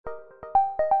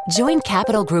Join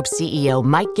Capital Group CEO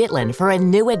Mike Gitlin for a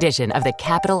new edition of the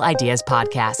Capital Ideas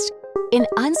Podcast. In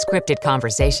unscripted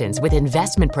conversations with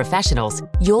investment professionals,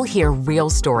 you'll hear real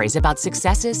stories about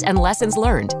successes and lessons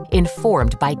learned,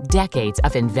 informed by decades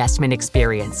of investment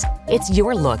experience. It's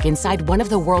your look inside one of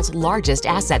the world's largest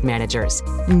asset managers.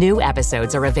 New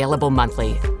episodes are available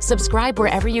monthly. Subscribe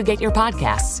wherever you get your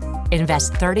podcasts.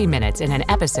 Invest 30 minutes in an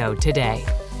episode today.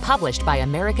 Published by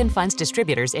American Funds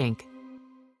Distributors, Inc.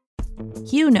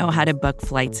 You know how to book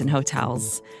flights and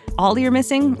hotels. All you're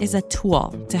missing is a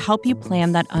tool to help you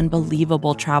plan that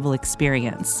unbelievable travel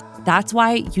experience. That's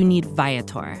why you need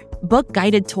Viator. Book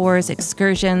guided tours,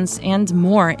 excursions, and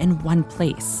more in one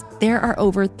place. There are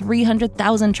over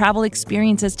 300,000 travel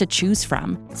experiences to choose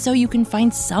from, so you can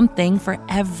find something for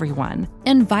everyone.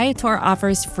 And Viator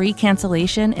offers free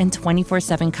cancellation and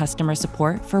 24/7 customer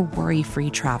support for worry-free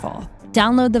travel.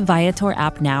 Download the Viator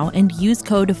app now and use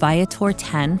code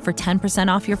Viator10 for 10%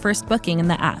 off your first booking in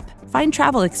the app. Find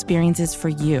travel experiences for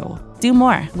you. Do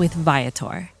more with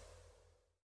Viator.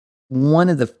 One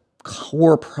of the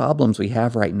core problems we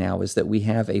have right now is that we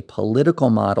have a political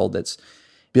model that's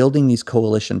building these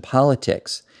coalition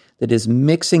politics that is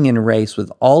mixing in race with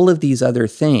all of these other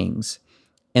things,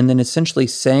 and then essentially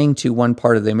saying to one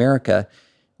part of America,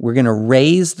 we're going to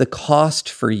raise the cost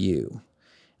for you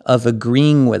of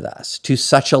agreeing with us to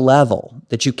such a level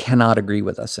that you cannot agree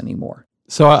with us anymore.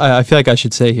 So I feel like I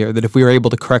should say here that if we were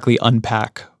able to correctly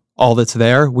unpack all that's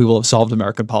there, we will have solved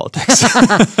American politics.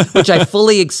 Which I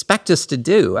fully expect us to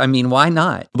do. I mean, why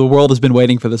not? The world has been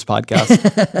waiting for this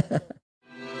podcast.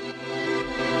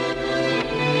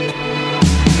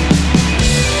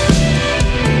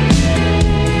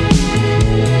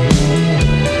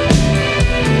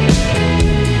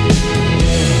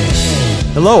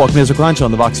 Hello, welcome to Ezra Klein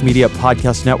on the Vox Media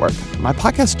Podcast Network. My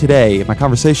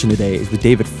conversation today is with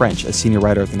David French, a senior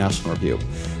writer at the National Review.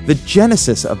 The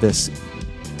genesis of this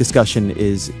discussion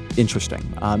is interesting.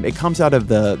 It comes out of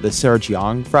the Sarah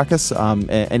Jiang fracas,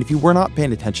 and if you were not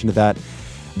paying attention to that,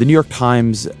 the New York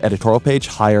Times editorial page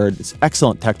hired this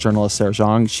excellent tech journalist, Sarah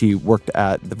Jiang. She worked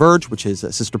at The Verge, which is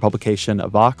a sister publication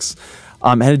of Vox,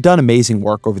 and had done amazing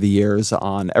work over the years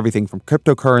on everything from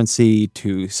cryptocurrency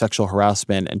to sexual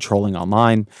harassment and trolling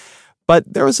online.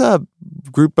 But there was a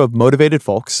group of motivated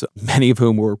folks, many of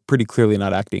whom were pretty clearly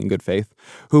not acting in good faith,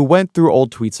 who went through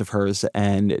old tweets of hers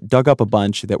and dug up a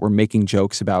bunch that were making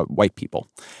jokes about white people.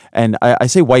 And I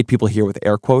say white people here with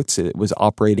air quotes. It was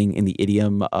operating in the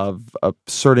idiom of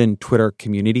certain Twitter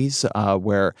communities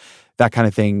where that kind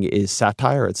of thing is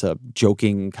satire. It's a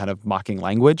joking kind of mocking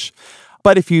language.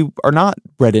 But if you are not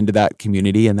bred into that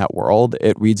community and that world,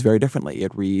 it reads very differently.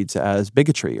 It reads as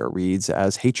bigotry or reads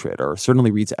as hatred or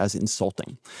certainly reads as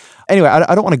insulting. Anyway,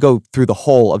 I don't want to go through the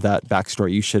whole of that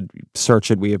backstory. You should search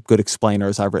it. We have good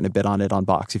explainers. I've written a bit on it on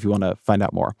Vox if you want to find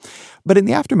out more. But in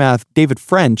the aftermath, David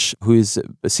French, who is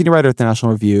a senior writer at the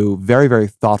National Review, very, very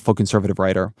thoughtful conservative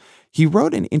writer, he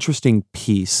wrote an interesting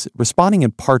piece responding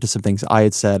in part to some things I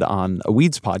had said on a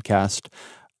Weeds podcast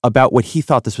about what he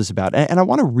thought this was about. And I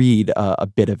want to read a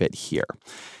bit of it here.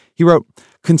 He wrote,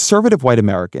 "Conservative white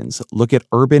Americans look at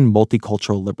urban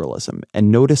multicultural liberalism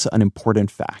and notice an important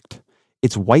fact.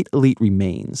 Its white elite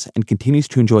remains and continues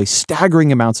to enjoy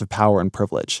staggering amounts of power and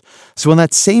privilege. So when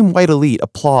that same white elite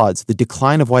applauds the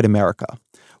decline of white America,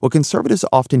 what conservatives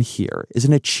often hear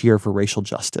isn't a cheer for racial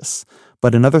justice,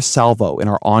 but another salvo in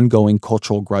our ongoing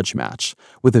cultural grudge match,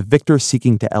 with the victors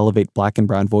seeking to elevate black and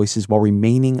brown voices while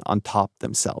remaining on top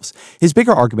themselves." His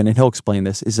bigger argument, and he'll explain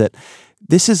this, is that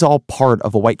this is all part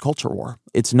of a white culture war.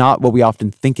 It's not what we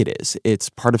often think it is. It's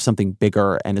part of something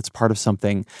bigger, and it's part of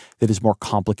something that is more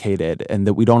complicated and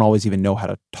that we don't always even know how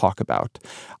to talk about.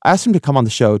 I asked him to come on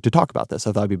the show to talk about this.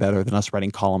 I thought it'd be better than us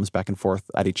writing columns back and forth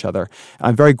at each other.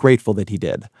 I'm very grateful that he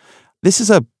did. This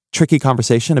is a tricky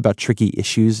conversation about tricky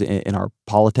issues in our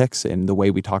politics and the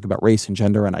way we talk about race and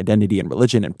gender and identity and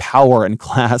religion and power and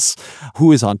class,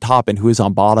 who is on top and who is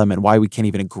on bottom and why we can't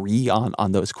even agree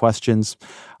on those questions.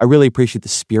 I really appreciate the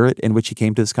spirit in which he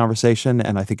came to this conversation,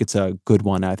 and I think it's a good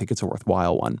one. I think it's a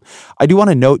worthwhile one. I do want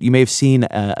to note, you may have seen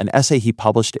an essay he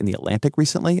published in The Atlantic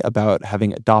recently about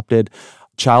having adopted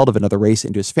a child of another race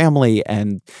into his family,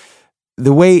 and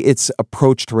the way it's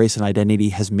approached race and identity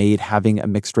has made having a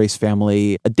mixed race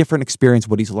family a different experience,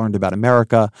 what he's learned about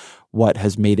America, what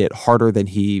has made it harder than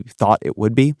he thought it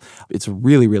would be. It's a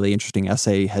really, really interesting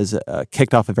essay, has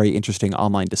kicked off a very interesting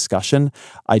online discussion.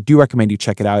 I do recommend you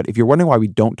check it out. If you're wondering why we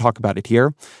don't talk about it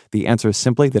here, the answer is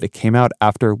simply that it came out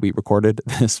after we recorded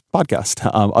this podcast.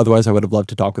 Otherwise, I would have loved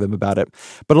to talk with him about it.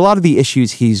 But a lot of the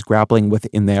issues he's grappling with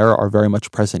in there are very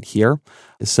much present here.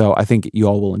 So I think you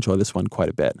all will enjoy this one quite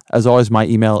a bit. As always, my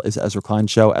email is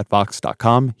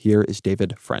EzraKleinShow@Vox.com. Here is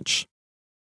David French.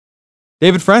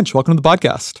 David French, welcome to the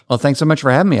podcast. Well, thanks so much for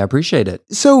having me. I appreciate it.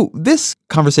 So this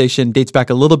conversation dates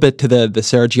back a little bit to the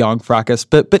Sarah Jeong fracas,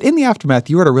 but in the aftermath,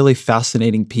 you wrote a really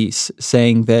fascinating piece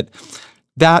saying that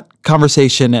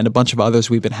conversation and a bunch of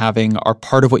others we've been having are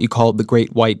part of what you call the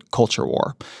Great White Culture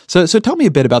War. So tell me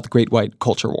a bit about the Great White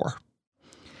Culture War.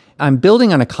 I'm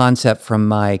building on a concept from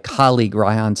my colleague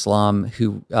Reihan Salam,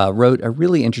 who wrote a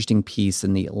really interesting piece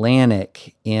in The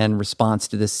Atlantic in response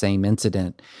to this same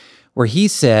incident, where he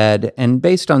said, and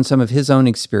based on some of his own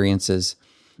experiences,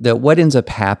 that what ends up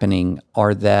happening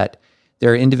are that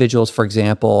there are individuals, for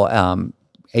example,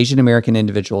 Asian American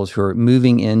individuals who are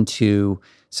moving into,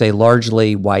 say,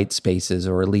 largely white spaces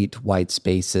or elite white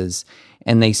spaces,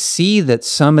 and they see that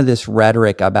some of this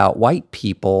rhetoric about white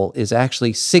people is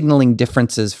actually signaling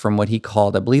differences from what he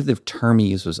called, I believe the term he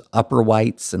used was upper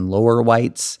whites and lower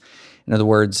whites. In other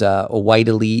words, a white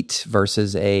elite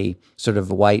versus a sort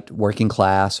of white working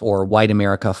class, or white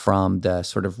America from the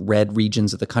sort of red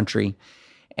regions of the country.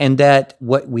 And that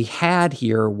what we had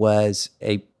here was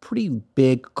a pretty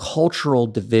big cultural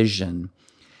division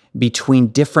between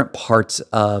different parts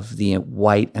of the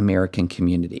white American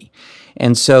community.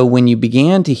 And so when you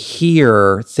began to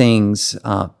hear things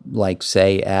like,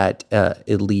 say, at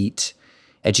elite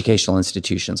educational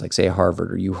institutions like, say,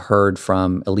 Harvard, or you heard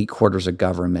from elite quarters of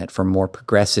government, from more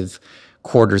progressive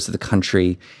quarters of the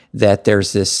country, that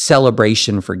there's this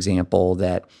celebration, for example,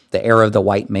 that the era of the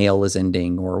white male is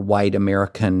ending, or white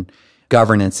American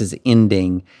governance is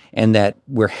ending, and that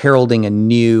we're heralding a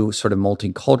new sort of more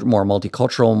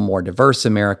multicultural, more diverse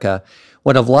America.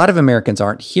 What a lot of Americans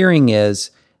aren't hearing is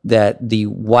that the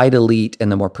white elite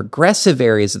and the more progressive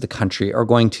areas of the country are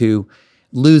going to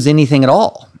lose anything at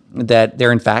all, that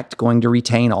they're in fact going to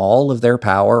retain all of their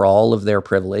power, all of their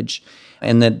privilege,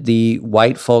 and that the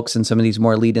white folks in some of these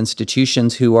more elite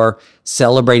institutions who are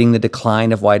celebrating the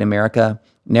decline of white America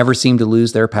never seem to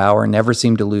lose their power, never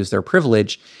seem to lose their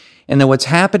privilege. And then what's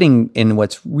happening and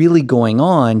what's really going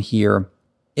on here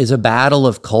is a battle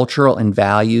of cultural and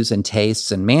values and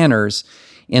tastes and manners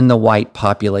in the white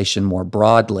population more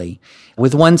broadly,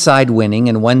 with one side winning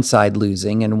and one side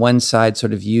losing, and one side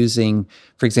sort of using,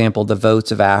 for example, the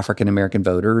votes of African American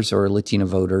voters or Latino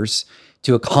voters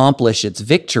to accomplish its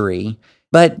victory.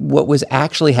 But what was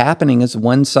actually happening is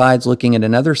one side's looking at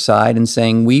another side and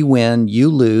saying, we win, you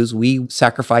lose, we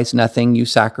sacrifice nothing, you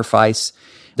sacrifice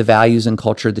the values and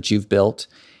culture that you've built.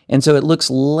 And so it looks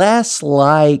less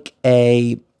like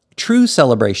a true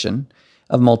celebration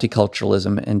of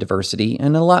multiculturalism and diversity,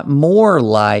 and a lot more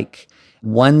like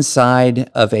one side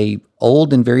of a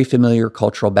old and very familiar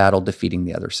cultural battle defeating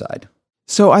the other side.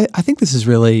 So I think this is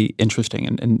really interesting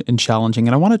and challenging,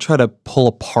 and I want to try to pull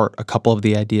apart a couple of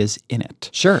the ideas in it.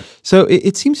 Sure. So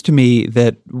it seems to me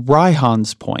that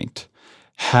Reihan's point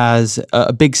has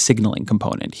a big signaling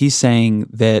component. He's saying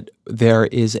that there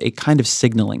is a kind of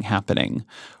signaling happening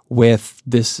with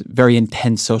this very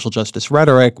intense social justice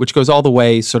rhetoric, which goes all the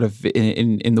way sort of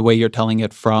in the way you're telling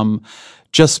it, from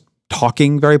just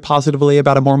talking very positively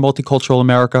about a more multicultural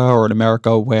America, or an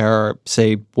America where,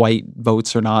 say, white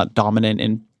votes are not dominant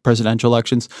in presidential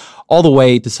elections, all the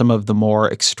way to some of the more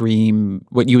extreme,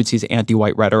 what you would see as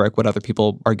anti-white rhetoric, what other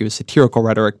people argue is satirical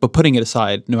rhetoric. But putting it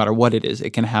aside, no matter what it is,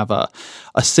 it can have a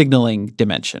signaling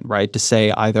dimension, right? To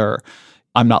say either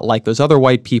I'm not like those other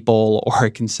white people, or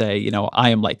it can say, I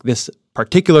am like this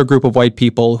particular group of white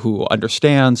people who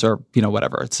understands, or,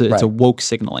 whatever. It's a woke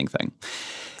signaling thing.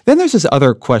 Then there's this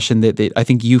other question that I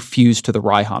think you fused to the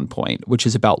Reihan point, which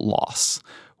is about loss,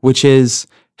 which is,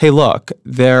 hey, look,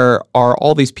 there are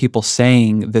all these people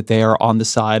saying that they are on the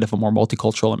side of a more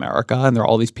multicultural America, and there are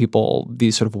all these people,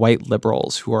 these sort of white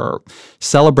liberals, who are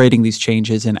celebrating these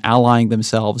changes and allying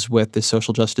themselves with this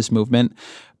social justice movement.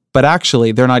 But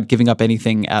actually, they're not giving up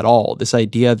anything at all. This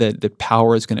idea that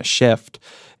power is going to shift,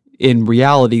 in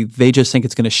reality, they just think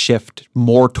it's going to shift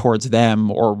more towards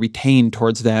them, or retain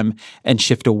towards them, and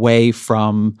shift away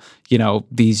from,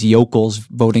 these yokels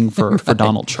voting for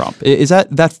Donald Trump. Is that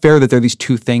fair, that there are these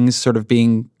two things sort of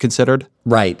being considered?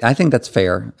 Right. I think that's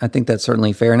fair. I think that's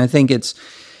certainly fair. And I think it's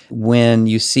when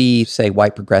you see, say,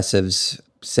 white progressives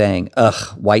saying,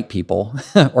 ugh, white people,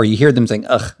 or you hear them saying,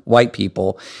 ugh, white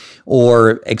people,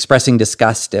 or expressing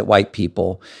disgust at white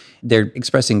people, they're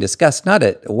expressing disgust not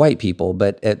at white people,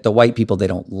 but at the white people they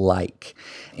don't like.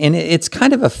 And it's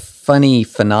kind of a funny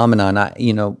phenomenon.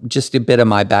 Just a bit of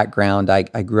my background. I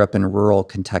grew up in rural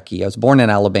Kentucky. I was born in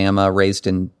Alabama, raised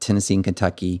in Tennessee and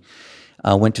Kentucky.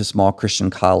 Went to a small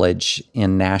Christian college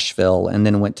in Nashville, and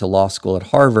then went to law school at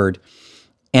Harvard.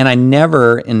 And I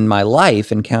never in my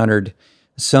life encountered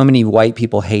so many white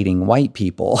people hating white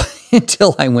people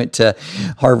until I went to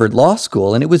Harvard Law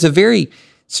School. And it was a very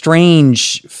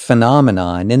strange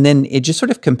phenomenon. And then it just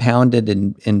sort of compounded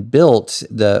and built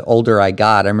the older I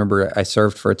got. I remember I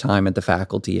served for a time at the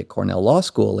faculty at Cornell Law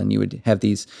School, and you would have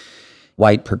these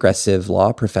white progressive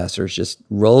law professors just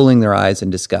rolling their eyes in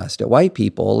disgust at white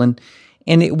people. And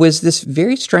it was this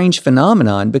very strange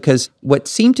phenomenon, because what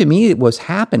seemed to me was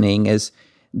happening is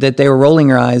that they were rolling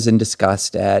their eyes in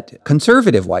disgust at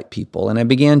conservative white people. And I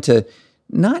began to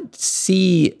not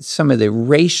see some of the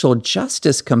racial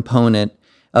justice component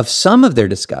of some of their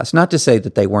disgust. Not to say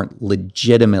that they weren't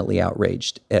legitimately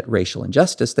outraged at racial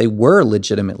injustice. They were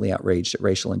legitimately outraged at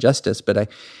racial injustice, but I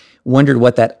wondered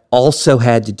what that also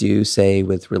had to do, say,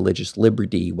 with religious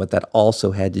liberty, what that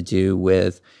also had to do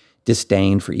with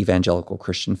disdain for evangelical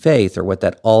Christian faith, or what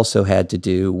that also had to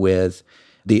do with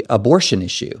the abortion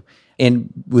issue,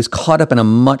 and was caught up in a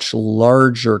much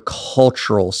larger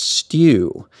cultural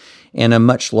stew and a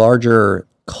much larger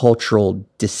cultural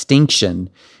distinction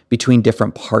between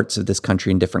different parts of this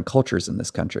country and different cultures in this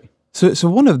country. So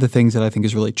one of the things that I think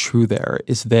is really true there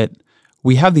is that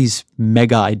we have these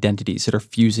mega identities that are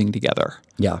fusing together.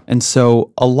 Yeah. And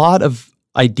so a lot of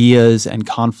ideas and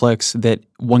conflicts that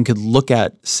one could look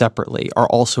at separately are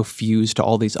also fused to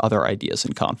all these other ideas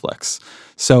and conflicts.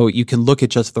 So you can look at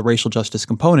just the racial justice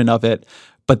component of it,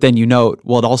 but then you note,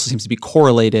 well, it also seems to be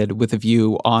correlated with a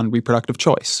view on reproductive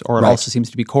choice, or it also seems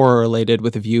to be correlated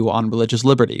with a view on religious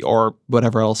liberty, or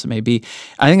whatever else it may be.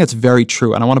 I think that's very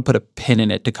true, and I want to put a pin in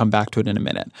it to come back to it in a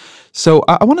minute. So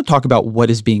I want to talk about what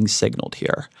is being signaled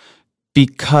here,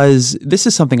 because this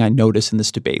is something I notice in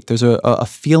this debate. There's a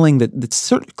feeling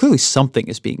that clearly something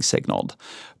is being signaled,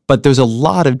 but there's a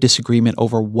lot of disagreement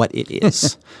over what it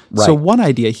is. Right. So one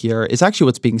idea here is actually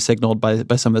what's being signaled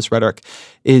by some of this rhetoric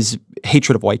is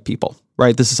hatred of white people,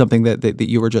 right? This is something that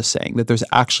you were just saying, that there's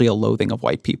actually a loathing of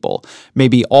white people.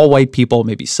 Maybe all white people,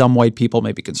 maybe some white people,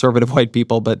 maybe conservative white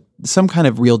people, but some kind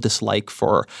of real dislike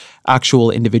for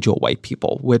actual individual white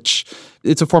people, which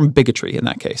it's a form of bigotry in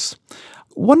that case.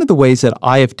 One of the ways that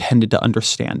I have tended to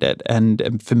understand it and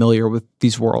am familiar with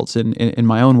these worlds in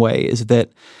my own way is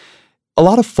that a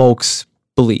lot of folks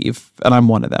believe, and I'm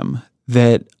one of them,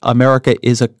 that America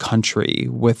is a country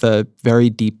with a very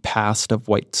deep past of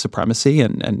white supremacy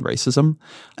and racism,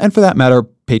 and for that matter,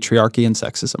 patriarchy and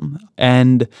sexism.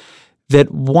 And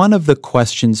that one of the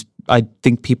questions I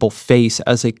think people face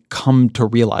as they come to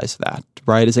realize that,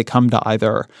 right, as they come to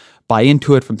either buy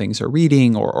into it from things they're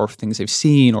reading or things they've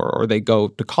seen, or they go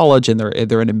to college and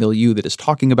they're in a milieu that is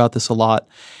talking about this a lot,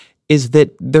 is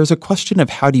that there's a question of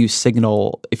how do you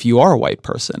signal, if you are a white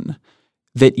person,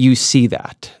 that you see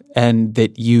that and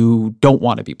that you don't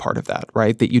want to be part of that,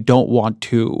 right? That you don't want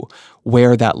to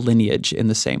wear that lineage in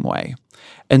the same way.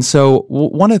 And so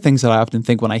one of the things that I often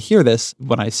think when I hear this,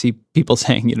 when I see people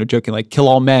saying, joking like kill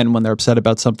all men when they're upset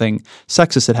about something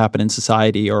sexist that happened in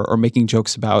society, or making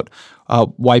jokes about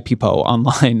white people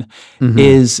online,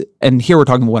 is, and here we're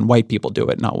talking when white people do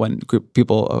it, not when group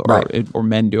people or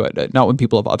men do it, not when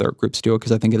people of other groups do it,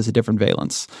 because I think it is a different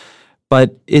valence.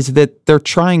 But is that they're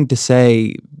trying to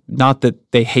say not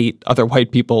that they hate other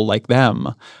white people like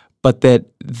them, but that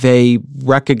they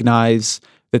recognize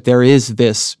that there is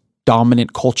this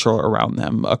dominant culture around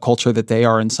them, a culture that they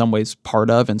are in some ways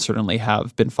part of and certainly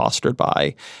have been fostered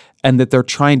by, and that they're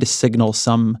trying to signal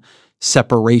some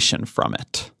separation from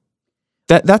it.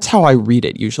 That's how I read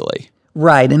it usually.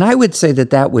 Right, and I would say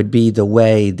that would be the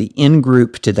way the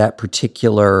in-group to that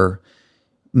particular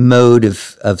mode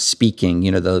of speaking,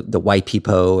 the white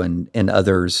people and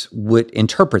others would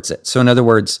interprets it. So in other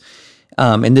words,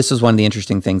 and this is one of the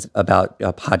interesting things about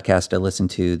a podcast I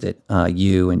listened to that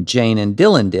you and Jane and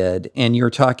Dylan did, and you're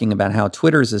talking about how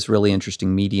Twitter is this really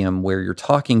interesting medium where you're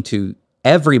talking to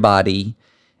everybody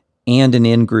and an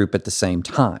in-group at the same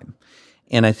time.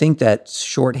 And I think that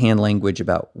shorthand language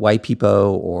about white people,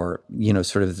 or,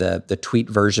 sort of the tweet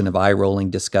version of eye-rolling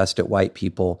disgust at white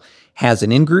people, has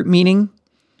an in-group meaning,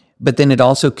 but then it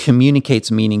also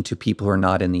communicates meaning to people who are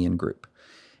not in the in-group.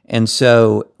 And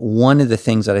so one of the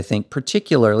things that I think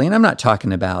particularly, and I'm not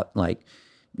talking about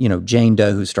Jane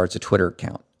Doe who starts a Twitter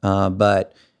account,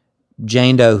 but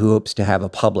Jane Doe who hopes to have a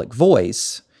public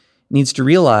voice needs to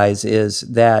realize is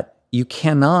that you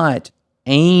cannot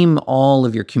aim all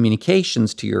of your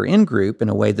communications to your in-group in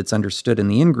a way that's understood in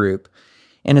the in-group,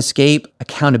 and escape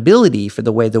accountability for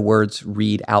the way the words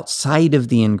read outside of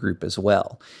the in-group as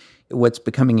well. What's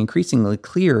becoming increasingly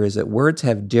clear is that words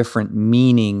have different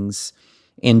meanings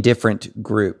in different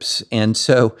groups. And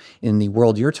so in the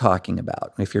world you're talking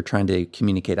about, if you're trying to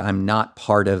communicate, I'm not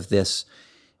part of this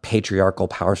patriarchal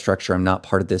power structure, I'm not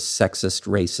part of this sexist,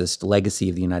 racist legacy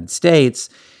of the United States,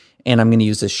 and I'm going to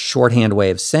use this shorthand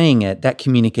way of saying it, that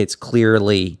communicates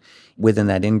clearly within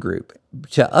that in-group.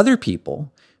 To other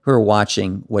people who are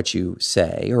watching what you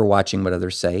say or watching what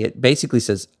others say, it basically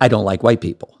says, I don't like white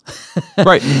people.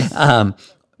 Right.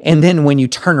 And then when you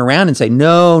turn around and say,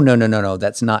 no,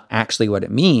 that's not actually what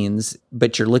it means,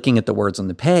 but you're looking at the words on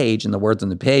the page, and the words on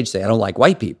the page say, I don't like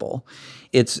white people,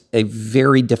 it's a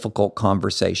very difficult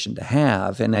conversation to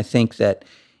have. And I think that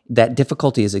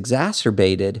difficulty is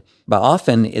exacerbated by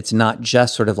often it's not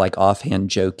just sort of like offhand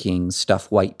joking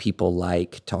stuff white people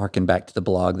like, to harken back to the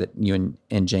blog that you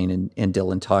and Jane and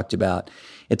Dylan talked about.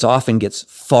 It often gets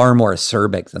far more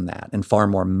acerbic than that, and far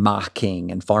more mocking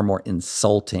and far more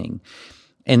insulting.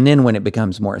 And then when it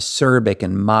becomes more acerbic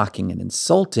and mocking and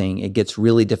insulting, it gets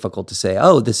really difficult to say,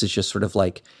 oh, this is just sort of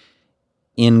like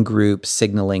in-group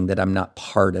signaling that I'm not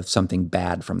part of something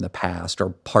bad from the past or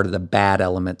part of the bad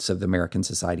elements of American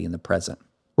society in the present.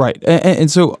 Right.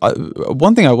 And so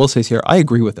one thing I will say is here, I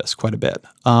agree with this quite a bit.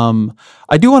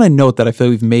 I do want to note that I feel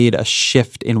we've made a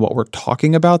shift in what we're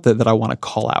talking about that I want to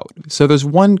call out. So there's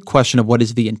one question of what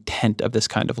is the intent of this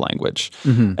kind of language.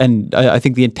 Mm-hmm. And I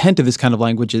think the intent of this kind of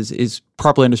language is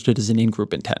properly understood as an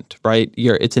in-group intent, right?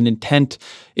 It's an intent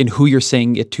in who you're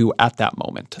saying it to at that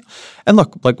moment. And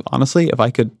look, like honestly, if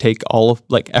I could take all of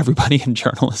like everybody in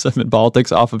journalism and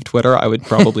politics off of Twitter, I would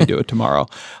probably do it tomorrow.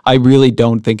 I really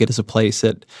don't think it is a place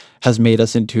that has made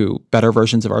us into better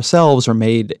versions of ourselves or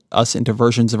made us into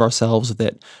versions of ourselves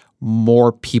that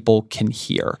more people can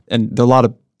hear. And there are a lot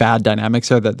of bad dynamics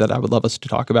there that I would love us to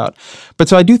talk about. But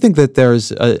so I do think that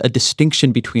there's a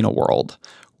distinction between a world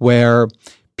where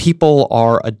people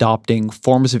are adopting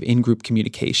forms of in-group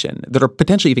communication that are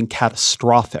potentially even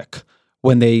catastrophic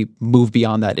when they move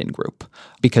beyond that in-group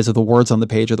because of the words on the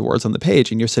page or the words on the page.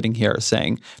 And you're sitting here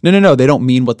saying, no, they don't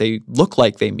mean what they look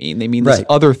like they mean. They mean this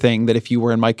other thing that if you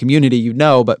were in my community, you'd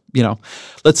know. But,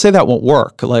 let's say that won't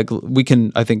work. Like we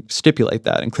can, I think, stipulate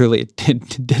that. And clearly it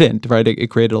didn't, right? It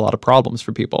created a lot of problems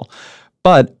for people.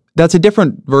 But that's a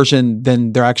different version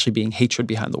than there actually being hatred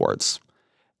behind the words.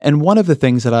 And one of the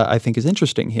things that I think is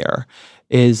interesting here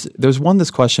is there's this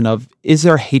question of, is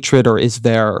there hatred or is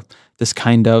there this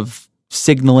kind of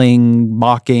signaling,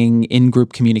 mocking,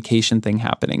 in-group communication thing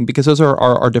happening? Because those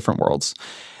are different worlds.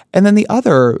 And then the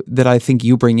other that I think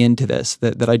you bring into this,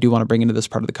 that I do want to bring into this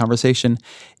part of the conversation,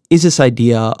 is this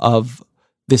idea of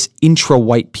this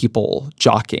intra-white people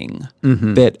jockeying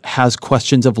that has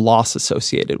questions of loss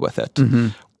associated with it. Mm-hmm.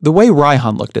 The way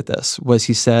Reihan looked at this was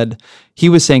he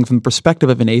was saying from the perspective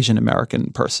of an Asian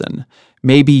American person,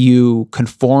 maybe you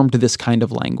conform to this kind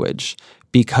of language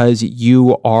because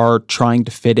you are trying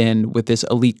to fit in with this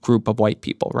elite group of white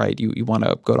people, right? You want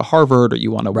to go to Harvard or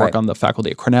you want to work on the faculty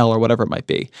at Cornell or whatever it might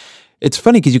be. It's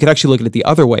funny because you could actually look at it the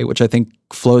other way, which I think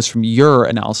flows from your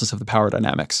analysis of the power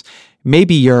dynamics.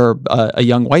 Maybe you're a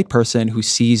young white person who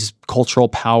sees cultural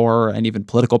power and even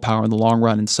political power in the long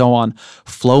run and so on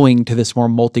flowing to this more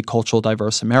multicultural,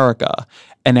 diverse America.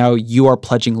 And now you are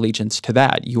pledging allegiance to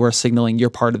that. You are signaling you're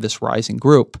part of this rising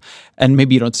group. And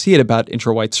maybe you don't see it about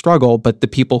intra-white struggle, but the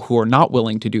people who are not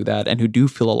willing to do that and who do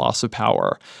feel a loss of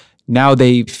power, now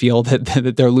they feel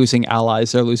that they're losing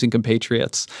allies, they're losing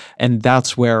compatriots. And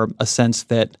that's where a sense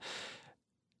that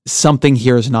something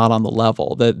here is not on the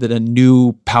level, that a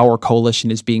new power coalition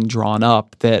is being drawn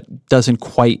up that doesn't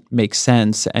quite make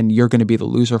sense and you're going to be the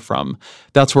loser from.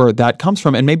 That's where that comes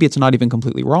from. And maybe it's not even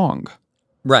completely wrong.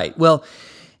 Right. Well,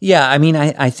 yeah, I mean,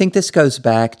 I think this goes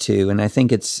back to, and I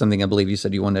think it's something I believe you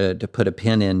said you wanted to put a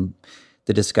pin in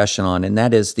the discussion on, and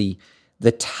that is the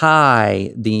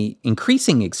tie, the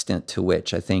increasing extent to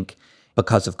which I think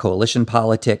because of coalition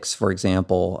politics, for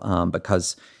example,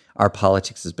 because our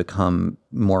politics has become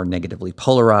more negatively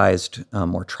polarized,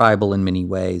 more tribal in many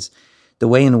ways, the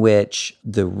way in which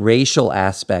the racial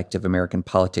aspect of American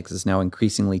politics is now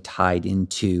increasingly tied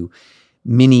into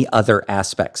many other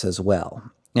aspects as well.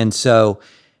 And so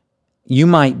you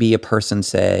might be a person,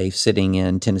 say, sitting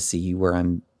in Tennessee where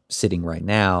I'm sitting right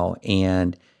now,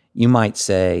 and you might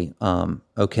say,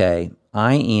 okay,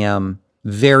 I am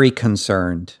very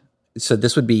concerned. So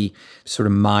this would be sort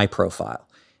of my profile.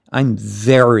 I'm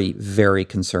very, very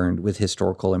concerned with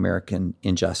historical American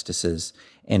injustices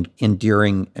and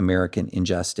enduring American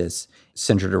injustice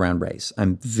centered around race.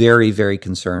 I'm very, very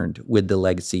concerned with the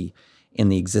legacy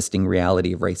and the existing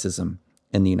reality of racism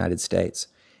in the United States.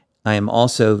 I am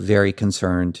also very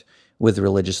concerned with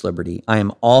religious liberty. I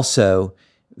am also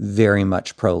very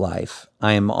much pro-life.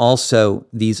 I am also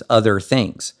these other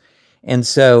things. And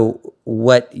so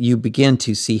what you begin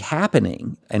to see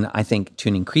happening, and I think to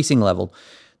an increasing level,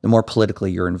 the more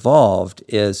politically you're involved,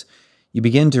 is you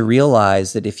begin to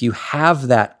realize that if you have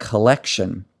that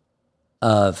collection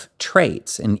of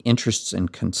traits and interests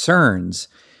and concerns,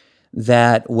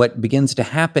 that what begins to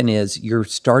happen is you're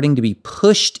starting to be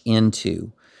pushed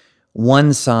into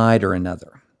one side or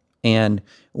another. And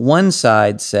one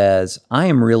side says, I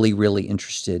am really, really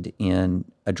interested in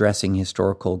addressing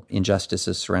historical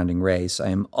injustices surrounding race. I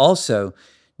am also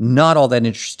not all that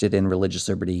interested in religious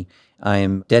liberty. I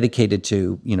am dedicated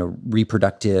to,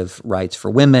 reproductive rights for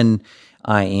women.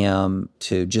 I am,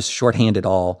 to just shorthand it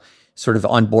all, sort of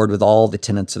on board with all the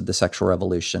tenets of the sexual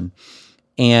revolution.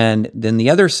 And then the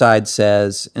other side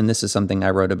says, and this is something I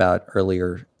wrote about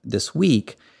earlier this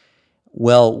week,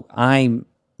 well, I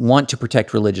want to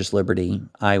protect religious liberty.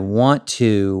 I want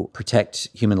to protect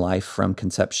human life from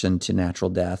conception to natural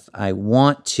death. I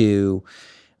want to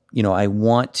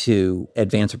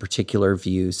advance a particular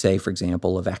view, say, for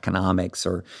example, of economics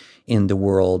or in the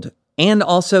world. And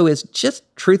also is just,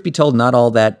 truth be told, not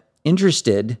all that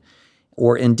interested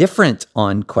or indifferent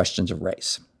on questions of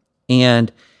race.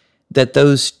 And that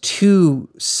those two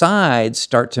sides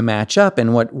start to match up.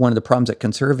 And what one of the problems that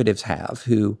conservatives have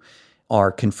who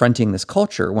are confronting this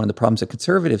culture, one of the problems that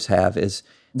conservatives have is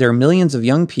there are millions of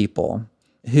young people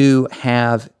who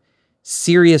have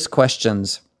serious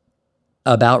questions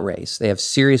about race. They have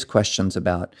serious questions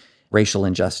about racial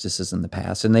injustices in the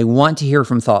past, and they want to hear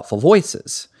from thoughtful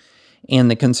voices. And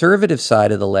the conservative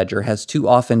side of the ledger has too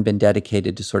often been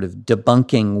dedicated to sort of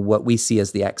debunking what we see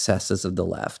as the excesses of the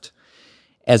left,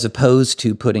 as opposed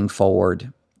to putting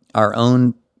forward our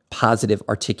own positive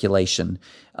articulation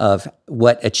of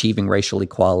what achieving racial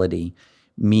equality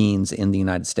means in the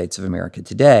United States of America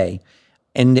today.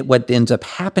 And what ends up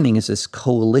happening is this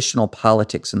coalitional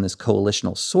politics and this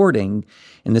coalitional sorting,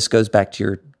 and this goes back to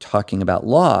your talking about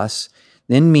loss,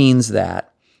 then means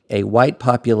that a white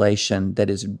population that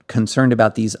is concerned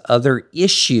about these other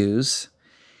issues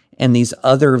and these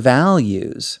other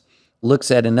values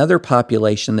looks at another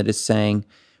population that is saying,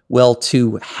 well,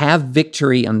 to have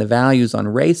victory on the values on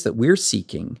race that we're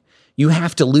seeking, you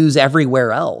have to lose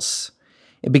everywhere else.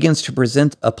 It begins to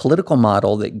present a political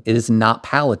model that is not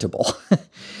palatable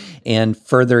and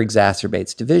further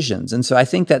exacerbates divisions. And so I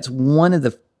think that's one of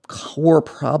the core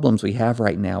problems we have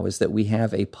right now is that we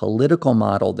have a political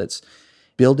model that's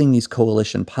building these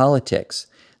coalition politics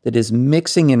that is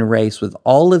mixing in race with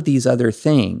all of these other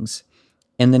things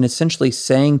and then essentially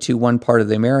saying to one part of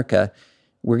the America,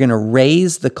 we're going to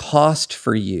raise the cost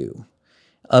for you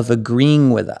of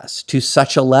agreeing with us to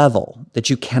such a level that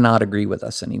you cannot agree with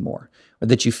us anymore, or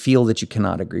that you feel that you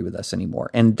cannot agree with us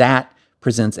anymore. And that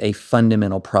presents a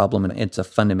fundamental problem, and it's a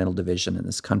fundamental division in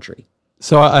this country.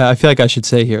 So I feel like I should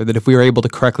say here that if we were able to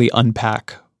correctly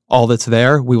unpack all that's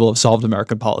there, we will have solved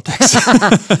American politics.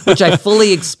 Which I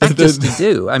fully expect us to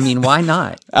do. I mean, why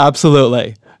not?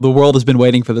 Absolutely. The world has been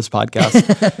waiting for this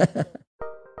podcast.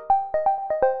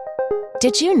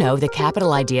 Did you know the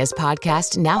Capital Ideas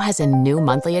podcast now has a new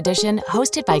monthly edition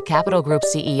hosted by Capital Group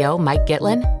CEO Mike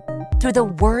Gitlin? Through the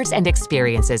words and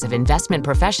experiences of investment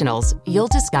professionals, you'll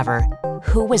discover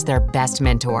who was their best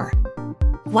mentor,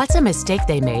 what's a mistake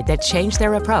they made that changed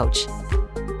their approach,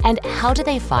 and how do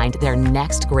they find their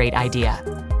next great idea.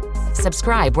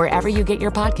 Subscribe wherever you get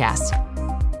your podcasts.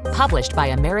 Published by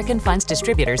American Funds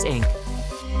Distributors, Inc.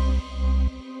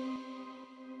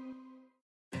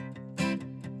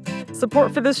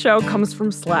 Support for this show comes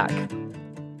from Slack.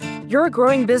 You're a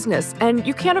growing business, and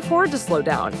you can't afford to slow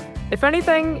down. If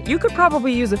anything, you could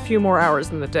probably use a few more hours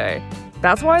in the day.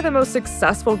 That's why the most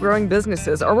successful growing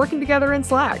businesses are working together in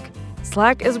Slack.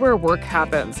 Slack is where work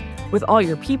happens, with all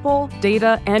your people,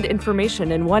 data, and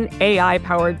information in one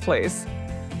AI-powered place.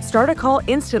 Start a call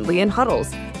instantly in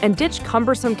huddles and ditch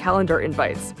cumbersome calendar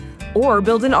invites. Or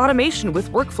build an automation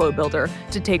with Workflow Builder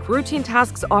to take routine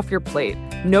tasks off your plate.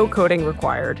 No coding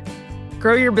required.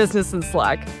 Grow your business in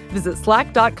Slack. Visit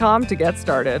slack.com to get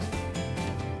started.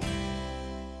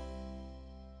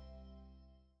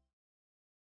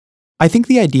 I think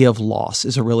the idea of loss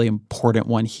is a really important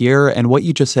one here, and what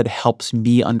you just said helps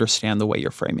me understand the way you're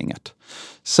framing it.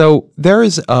 So there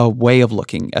is a way of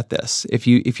looking at this. If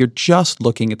you're just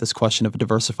looking at this question of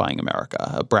diversifying America,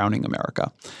 a browning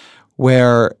America,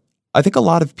 where I think a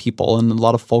lot of people and a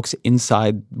lot of folks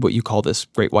inside what you call this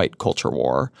great white culture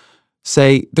war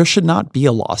say there should not be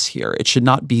a loss here. It should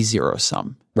not be zero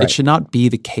sum. Right. It should not be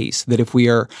the case that if we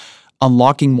are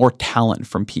unlocking more talent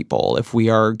from people, if we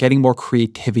are getting more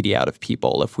creativity out of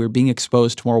people, if we're being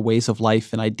exposed to more ways of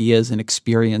life and ideas and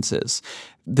experiences,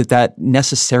 that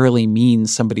necessarily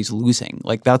means somebody's losing.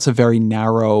 Like, that's a very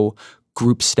narrow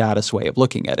group status way of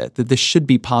looking at it, that this should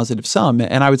be positive sum.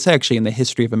 And I would say actually in the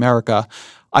history of America,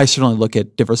 I certainly look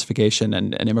at diversification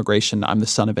and immigration. I'm the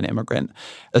son of an immigrant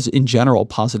as in general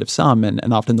positive sum,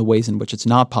 and often the ways in which it's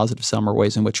not positive sum are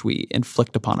ways in which we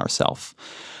inflict upon ourselves.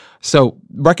 So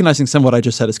recognizing some of what I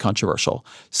just said is controversial.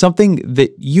 Something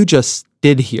that you just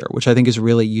did here, which I think is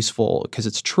really useful because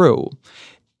it's true,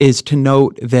 is to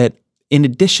note that in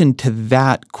addition to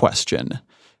that question,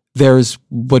 there's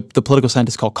what the political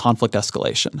scientists call conflict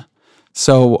escalation.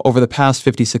 So over the past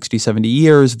 50, 60, 70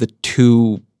 years, the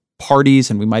two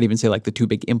parties, and we might even say like the two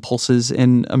big impulses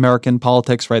in American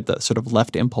politics, right? The sort of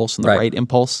left impulse and the right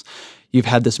impulse. You've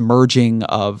had this merging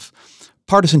of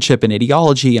partisanship and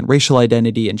ideology and racial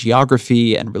identity and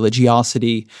geography and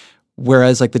religiosity,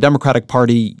 whereas like the Democratic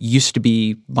Party used to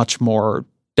be much more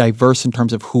diverse in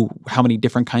terms of how many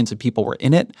different kinds of people were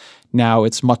in it. Now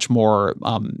it's much more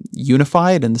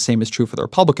unified, and the same is true for the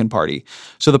Republican Party.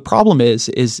 So the problem is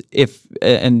if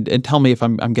and tell me if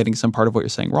I'm getting some part of what you're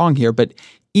saying wrong here, but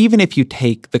even if you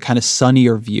take the kind of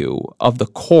sunnier view of the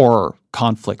core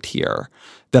conflict here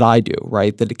that I do,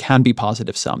 right, that it can be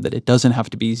positive sum, that it doesn't have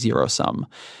to be zero sum.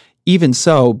 Even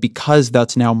so, because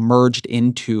that's now merged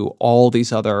into all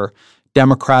these other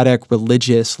democratic,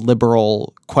 religious,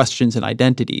 liberal questions and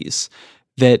identities,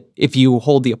 that if you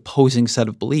hold the opposing set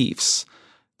of beliefs,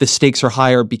 the stakes are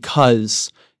higher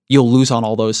because you'll lose on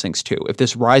all those things too. If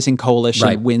this rising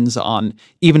coalition wins on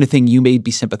even a thing you may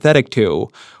be sympathetic to,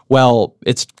 well,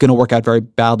 it's going to work out very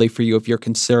badly for you if you're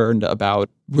concerned about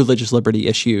religious liberty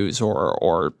issues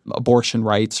or abortion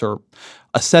rights or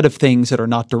a set of things that are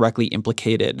not directly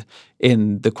implicated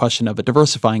in the question of a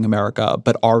diversifying America,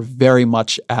 but are very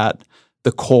much at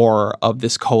the core of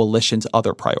this coalition's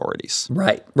other priorities.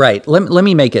 Right. Let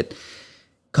me make it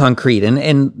concrete.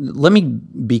 And let me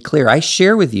be clear. I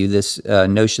share with you this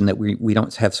notion that we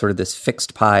don't have sort of this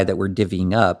fixed pie that we're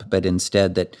divvying up, but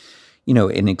instead that,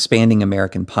 an expanding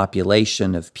American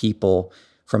population of people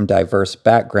from diverse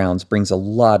backgrounds brings a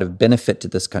lot of benefit to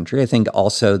this country. I think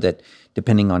also that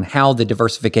depending on how the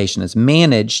diversification is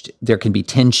managed, there can be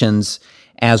tensions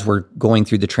as we're going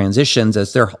through the transitions,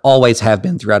 as there always have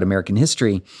been throughout American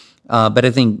history. But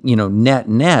I think,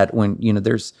 net, when,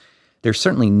 there's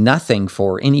certainly nothing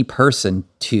for any person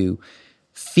to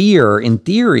fear, in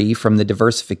theory, from the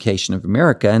diversification of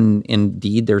America. And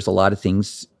indeed, there's a lot of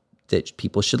things that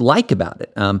people should like about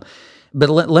it. But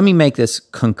let me make this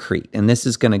concrete. And this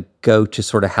is going to go to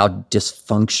sort of how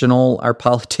dysfunctional our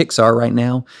politics are right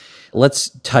now. Let's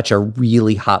touch a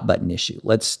really hot button issue.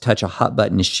 Let's touch a hot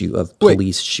button issue of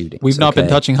police shootings. We've not been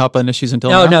touching hot button issues until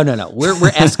now? No. We're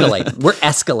escalating. We're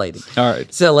escalating. All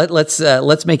right. So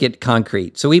let's make it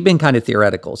concrete. So we've been kind of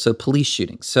theoretical. So police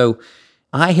shootings. So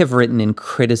I have written in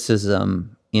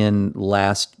criticism in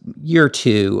last year or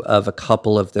two of a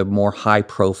couple of the more high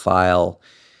profile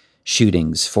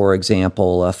shootings. For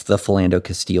example, the Philando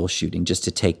Castile shooting, just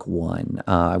to take one.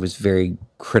 I was very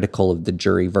critical of the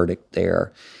jury verdict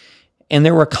there. And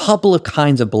there were a couple of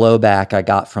kinds of blowback I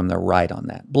got from the right on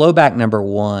that. Blowback number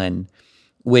one,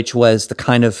 which was the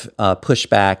kind of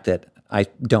pushback that I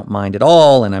don't mind at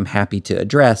all and I'm happy to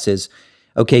address, is,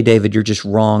 okay, David, you're just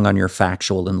wrong on your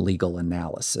factual and legal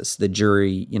analysis. The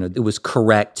jury, it was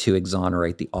correct to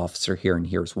exonerate the officer here, and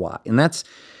here's why. And that's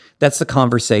the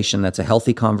conversation. That's a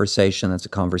healthy conversation. That's a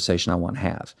conversation I want to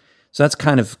have. So that's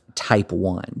kind of type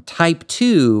one. Type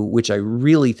two, which I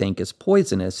really think is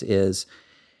poisonous, is,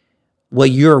 well,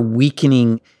 you're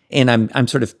weakening, and I'm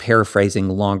sort of paraphrasing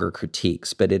longer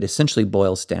critiques, but it essentially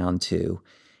boils down to,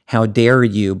 how dare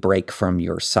you break from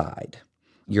your side?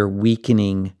 You're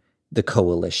weakening the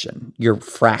coalition. You're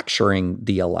fracturing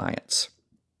the alliance.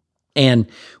 And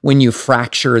when you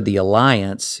fracture the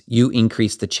alliance, you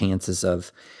increase the chances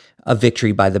of a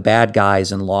victory by the bad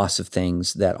guys and loss of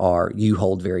things that you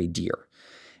hold very dear.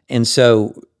 And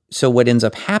so what ends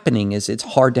up happening is it's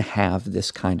hard to have this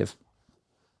kind of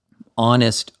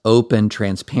honest, open,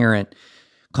 transparent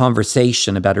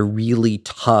conversation about a really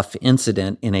tough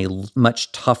incident in a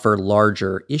much tougher,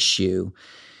 larger issue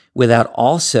without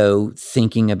also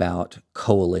thinking about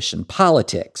coalition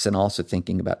politics and also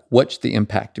thinking about what's the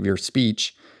impact of your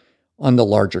speech on the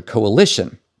larger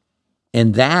coalition.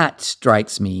 And that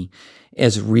strikes me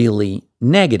as really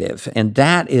negative. And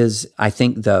that is, I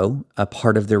think, though, a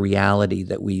part of the reality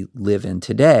that we live in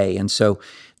today. And so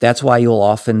that's why you'll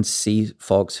often see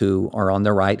folks who are on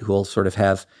the right who will sort of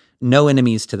have no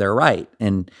enemies to their right.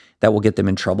 And that will get them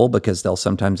in trouble because they'll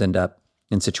sometimes end up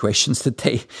in situations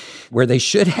where they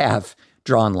should have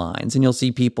drawn lines. And you'll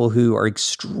see people who are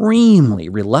extremely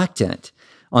reluctant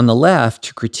on the left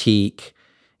to critique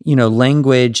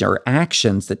language or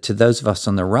actions that to those of us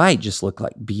on the right just look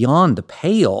like beyond the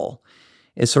pale,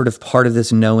 is sort of part of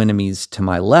this no enemies to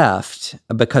my left,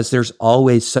 because there's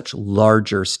always such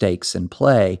larger stakes in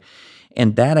play.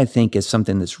 And that, I think, is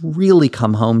something that's really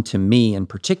come home to me in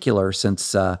particular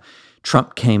since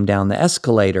Trump came down the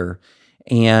escalator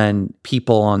and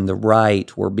people on the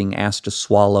right were being asked to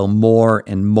swallow more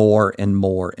and more and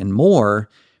more and more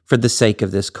for the sake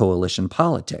of this coalition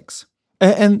politics.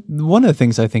 And one of the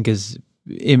things I think is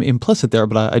implicit there,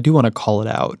 but I do want to call it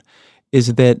out,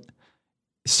 is that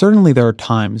certainly there are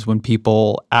times when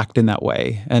people act in that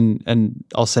way. And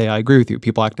I'll say I agree with you.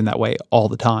 People act in that way all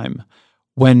the time.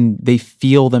 When they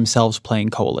feel themselves playing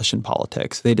coalition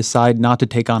politics, they decide not to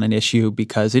take on an issue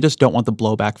because they just don't want the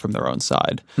blowback from their own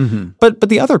side. Mm-hmm. But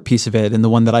the other piece of it, and the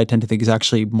one that I tend to think is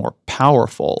actually more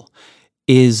powerful,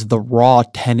 is the raw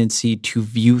tendency to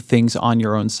view things on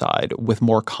your own side with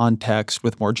more context,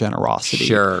 with more generosity,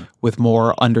 sure, with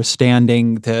more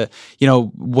understanding.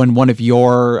 When one of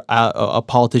a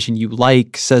politician you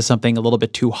like says something a little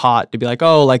bit too hot, to be like,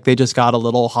 oh, like they just got a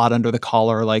little hot under the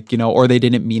collar, or they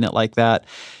didn't mean it like that.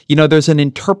 There's an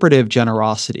interpretive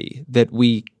generosity that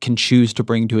we can choose to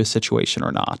bring to a situation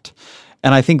or not.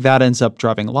 And I think that ends up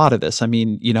driving a lot of this. I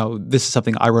mean, this is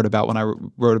something I wrote about when I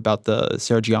wrote about the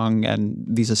Sarah Jeong and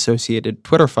these associated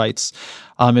Twitter fights.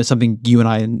 It's something you and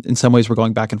I, in some ways, were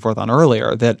going back and forth on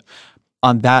earlier, that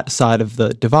on that side of the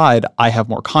divide, I have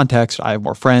more context, I have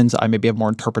more friends, I maybe have more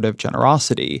interpretive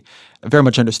generosity. I very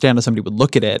much understand how somebody would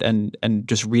look at it and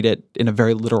just read it in a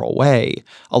very literal way.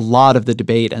 A lot of the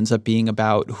debate ends up being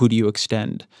about who do you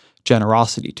extend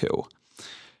generosity to.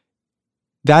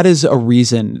 That is a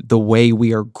reason the way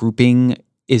we are grouping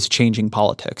is changing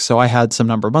politics. So I had some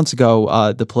number of months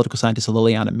ago the political scientist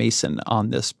Liliana Mason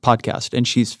on this podcast, and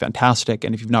she's fantastic.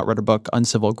 And if you've not read her book,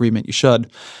 Uncivil Agreement, you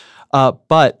should.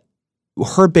 But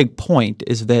her big point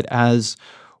is that as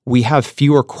we have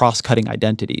fewer cross-cutting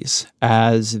identities,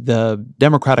 as the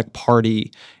Democratic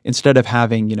Party, instead of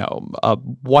having, a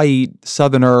white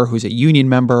Southerner who's a union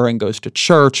member and goes to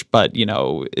church, but,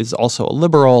 is also a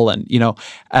liberal, and,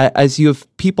 as you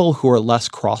have people who are less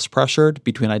cross-pressured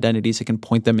between identities, it can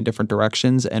point them in different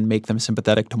directions and make them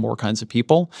sympathetic to more kinds of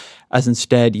people, as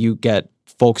instead you get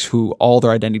folks who all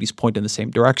their identities point in the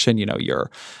same direction. You're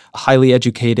a highly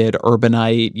educated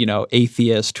urbanite,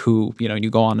 atheist who, you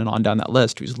go on and on down that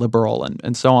list, who's liberal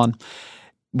and so on.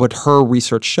 What her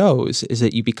research shows is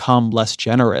that you become less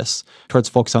generous towards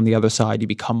folks on the other side. You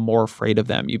become more afraid of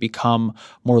them. You become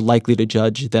more likely to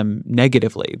judge them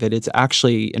negatively, that it's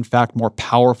actually, in fact, more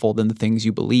powerful than the things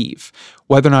you believe.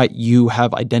 Whether or not you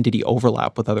have identity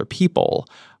overlap with other people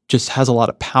just has a lot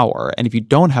of power. And if you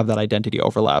don't have that identity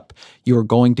overlap, you are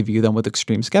going to view them with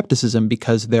extreme skepticism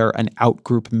because they're an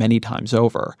outgroup many times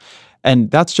over. And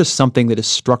that's just something that is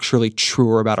structurally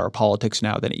truer about our politics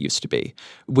now than it used to be.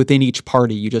 Within each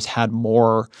party, you just had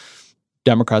more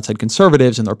Democrats had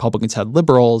conservatives and the Republicans had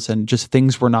liberals, and just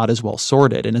things were not as well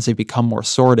sorted. And as they become more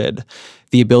sorted,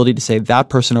 the ability to say that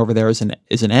person over there is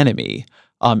an enemy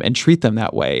and treat them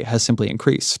that way has simply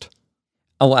increased.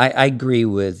 Oh, I agree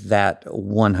with that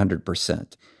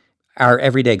 100%. Our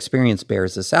everyday experience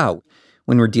bears this out.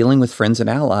 When we're dealing with friends and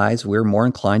allies, we're more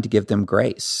inclined to give them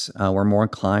grace. We're more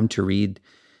inclined to read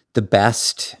the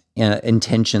best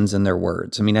intentions in their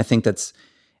words. I mean, I think that's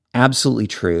absolutely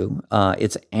true.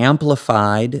 It's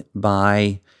amplified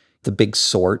by the big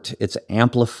sort. It's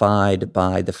amplified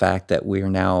by the fact that we are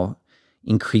now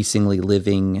increasingly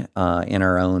living in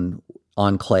our own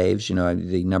enclaves.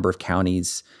 The number of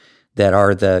counties that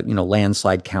are the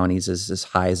landslide counties is as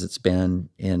high as it's been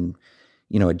in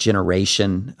a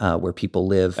generation where people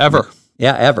live ever.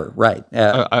 Yeah, ever. Right.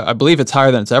 I believe it's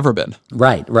higher than it's ever been.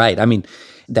 Right. I mean,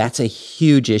 that's a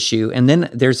huge issue. And then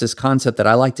there's this concept that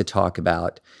I like to talk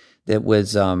about that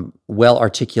was well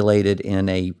articulated in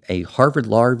a Harvard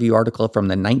Law Review article from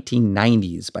the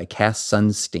 1990s by Cass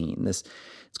Sunstein. It's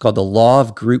called the Law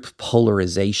of Group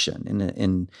Polarization.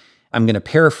 And I'm going to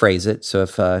paraphrase it, so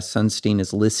if Sunstein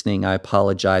is listening, I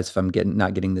apologize if I'm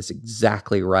not getting this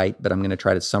exactly right, but I'm going to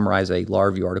try to summarize a law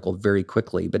review article very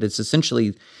quickly. But it's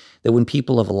essentially that when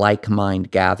people of like mind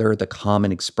gather, the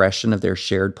common expression of their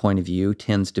shared point of view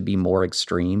tends to be more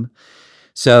extreme.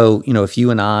 So, if you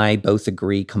and I both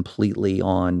agree completely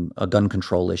on a gun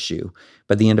control issue,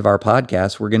 by the end of our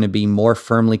podcast, we're going to be more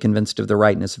firmly convinced of the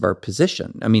rightness of our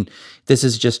position. I mean, this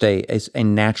is just a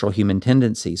natural human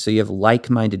tendency. So you have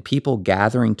like-minded people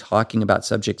gathering, talking about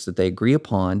subjects that they agree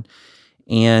upon,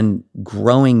 and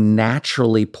growing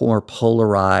naturally more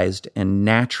polarized and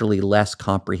naturally less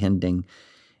comprehending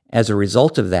as a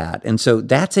result of that. And so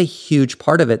that's a huge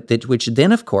part of it, which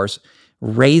then, of course,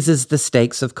 raises the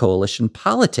stakes of coalition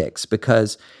politics,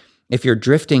 because if you're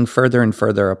drifting further and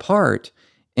further apart,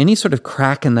 any sort of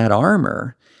crack in that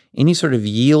armor, any sort of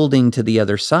yielding to the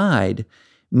other side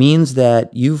means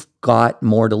that you've got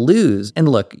more to lose. And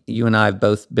look, you and I have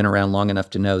both been around long enough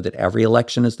to know that every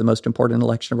election is the most important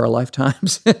election of our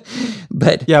lifetimes.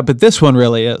 But this one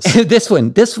really is. this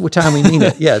time we mean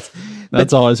it, yes.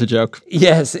 That's always a joke.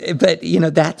 Yes, but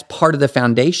that's part of the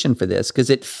foundation for this, because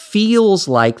it feels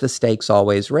like the stakes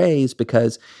always raise,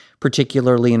 because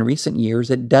particularly in recent years,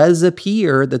 it does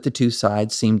appear that the two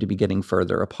sides seem to be getting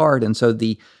further apart. And so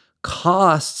the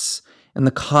costs and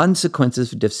the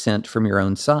consequences of dissent from your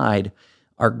own side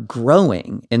are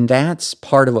growing. And that's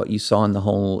part of what you saw in the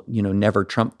whole, Never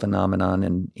Trump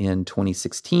phenomenon in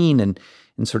 2016 and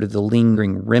sort of the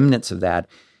lingering remnants of that.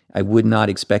 I would not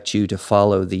expect you to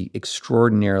follow the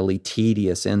extraordinarily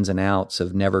tedious ins and outs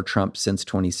of Never Trump since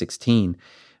 2016.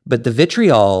 But the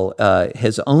vitriol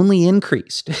has only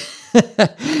increased.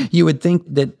 You would think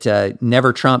that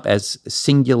Never Trump, as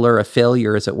singular a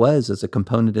failure as it was as a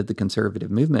component of the conservative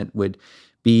movement, would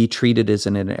be treated as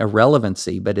an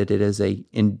irrelevancy, but it is a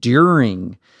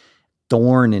enduring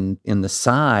thorn in the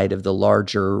side of the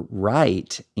larger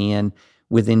right, and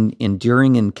within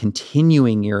enduring and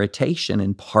continuing irritation,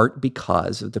 in part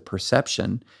because of the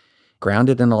perception,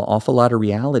 grounded in an awful lot of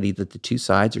reality, that the two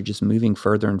sides are just moving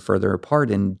further and further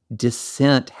apart, and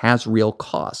dissent has real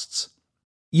costs.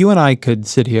 You and I could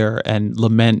sit here and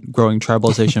lament growing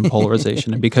tribalization,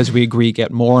 polarization, and because we agree,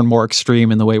 get more and more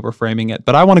extreme in the way we're framing it.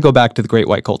 But I want to go back to the Great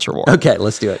White Culture War. Okay,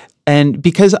 let's do it. And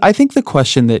because I think the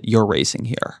question that you're raising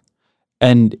here,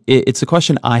 and it's a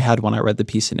question I had when I read the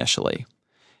piece initially,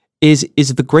 is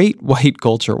the Great White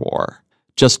Culture War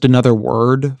just another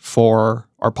word for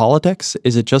our politics?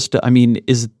 Is it just,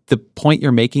 is the point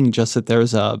you're making just that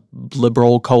there's a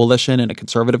liberal coalition and a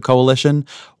conservative coalition?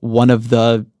 One of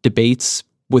the debates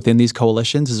within these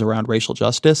coalitions is around racial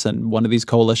justice, and one of these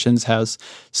coalitions has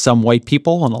some white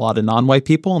people and a lot of non-white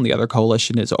people, and the other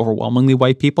coalition is overwhelmingly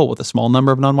white people with a small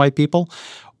number of non-white people?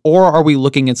 Or are we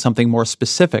looking at something more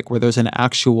specific where there's an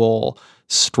actual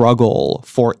struggle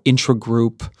for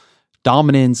intragroup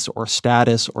dominance or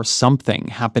status or something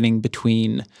happening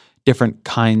between different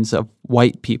kinds of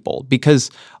white people?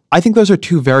 Because I think those are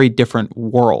two very different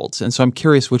worlds. And so I'm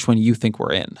curious which one you think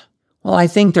we're in. Well, I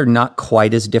think they're not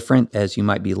quite as different as you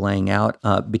might be laying out.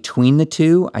 Between the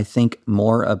two, I think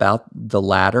more about the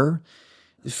latter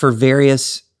for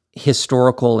various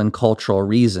historical and cultural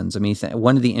reasons.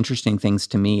 One of the interesting things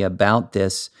to me about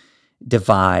this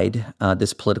divide,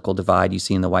 this political divide you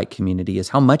see in the white community, is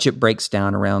how much it breaks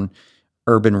down around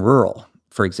urban-rural,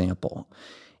 for example.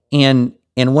 And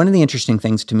one of the interesting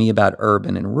things to me about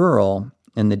urban and rural,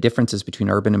 and the differences between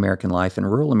urban American life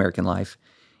and rural American life,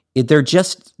 they're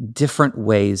just different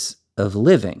ways of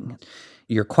living.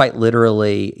 You're quite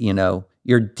literally,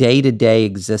 your day-to-day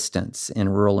existence in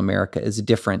rural America is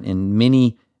different in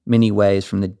many, many ways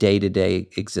from the day-to-day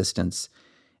existence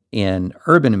in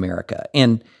urban America.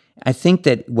 And I think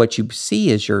that what you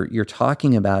see is you're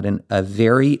talking about a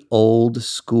very old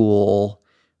school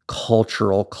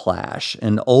cultural clash,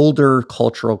 an older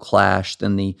cultural clash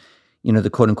than the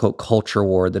quote unquote culture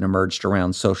war that emerged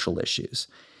around social issues.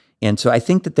 And so I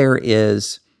think that there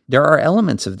are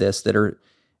elements of this that are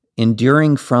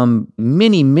enduring from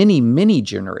many, many, many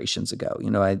generations ago.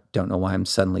 I don't know why I'm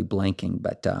suddenly blanking,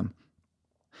 but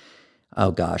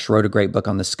wrote a great book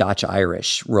on the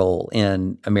Scotch-Irish role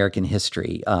in American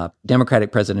history.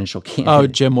 Democratic presidential candidate. Oh,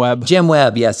 Jim Webb. Jim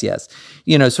Webb, yes.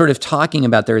 Sort of talking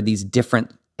about there are these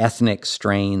different ethnic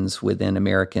strains within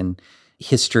American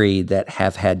history that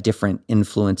have had different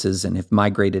influences and have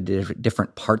migrated to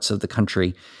different parts of the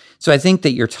country. So I think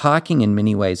that you're talking in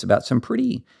many ways about some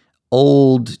pretty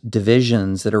old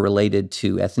divisions that are related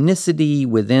to ethnicity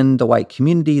within the white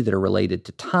community, that are related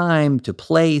to time, to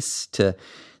place, to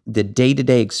the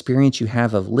day-to-day experience you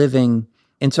have of living.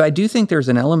 And so I do think there's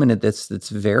an element of this that's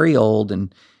very old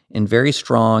and very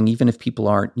strong, even if people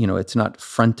aren't, it's not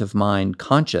front of mind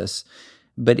conscious,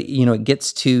 but, it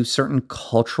gets to certain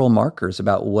cultural markers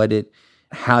about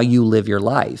how you live your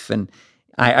life. And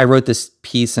I wrote this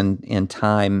piece in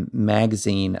Time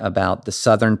magazine about the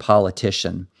Southern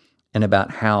politician and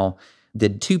about how The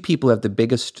two people who have the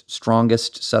biggest,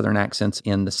 strongest Southern accents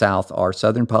in the South are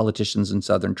Southern politicians and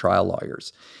Southern trial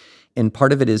lawyers. And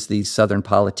part of it is these Southern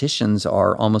politicians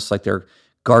are almost like they're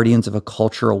guardians of a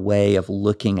cultural way of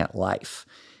looking at life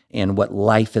and what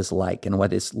life is like and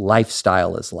what its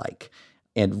lifestyle is like,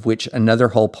 and which another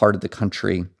whole part of the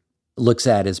country looks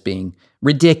at as being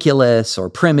ridiculous or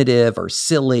primitive or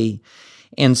silly.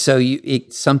 And so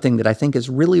it's something that I think is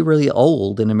really, really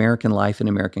old in American life and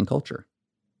American culture.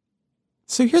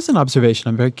 So here's an observation.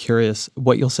 I'm very curious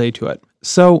what you'll say to it.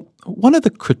 So one of the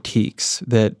critiques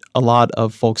that a lot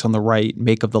of folks on the right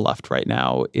make of the left right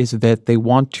now is that they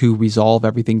want to resolve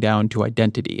everything down to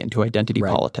identity and to identity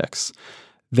politics,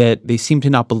 that they seem to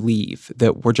not believe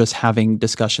that we're just having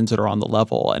discussions that are on the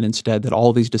level, and instead that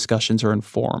all these discussions are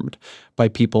informed by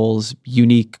people's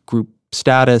unique group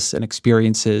status and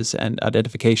experiences and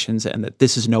identifications, and that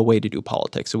this is no way to do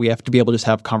politics. So we have to be able to just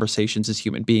have conversations as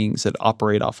human beings that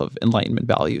operate off of Enlightenment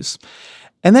values.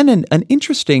 And then an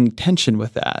interesting tension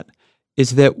with that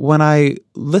is that when I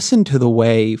listen to the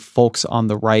way folks on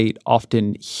the right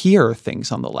often hear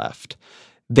things on the left,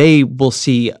 they will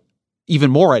see even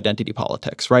more identity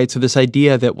politics, right? So this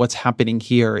idea that what's happening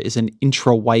here is an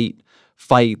intra-white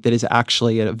fight that is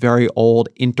actually a very old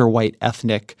inter-white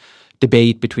ethnic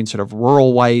debate between sort of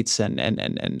rural whites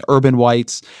and urban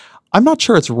whites. I'm not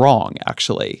sure it's wrong,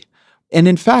 actually. And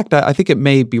in fact, I think it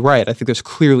may be right. I think there's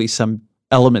clearly some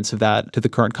elements of that to the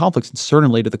current conflicts and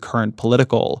certainly to the current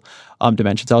political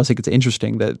dimensions. I always think it's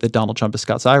interesting that Donald Trump is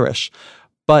Scots-Irish.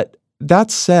 But that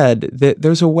said,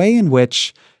 there's a way in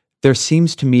which there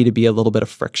seems to me to be a little bit of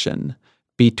friction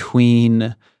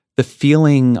between the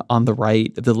feeling on the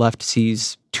right that the left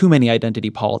sees too many identity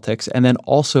politics, and then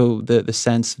also the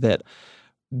sense that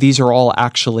these are all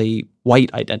actually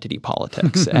white identity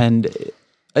politics. And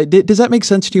does that make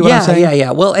sense to you? What I'm saying?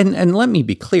 Yeah. Well, and let me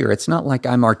be clear. It's not like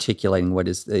I'm articulating what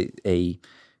is a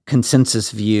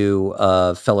consensus view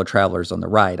of fellow travelers on the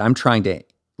right. I'm trying to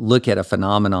look at a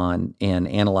phenomenon and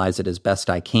analyze it as best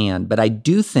I can. But I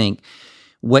do think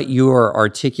what you're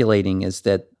articulating is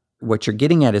that what you're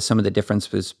getting at is some of the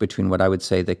differences between what I would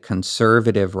say the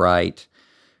conservative right,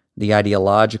 the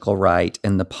ideological right,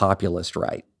 and the populist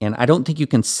right. And I don't think you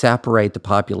can separate the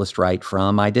populist right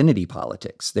from identity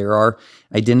politics. There are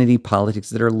identity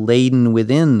politics that are laden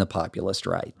within the populist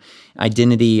right.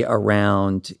 Identity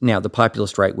around, now the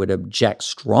populist right would object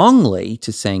strongly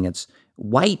to saying it's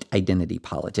white identity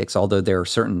politics, although there are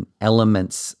certain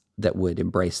elements that would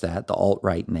embrace that. The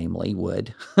alt-right, namely,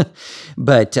 would.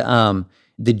 But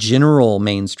the general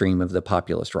mainstream of the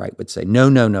populist right would say, no,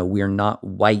 we're not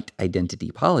white identity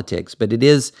politics, but it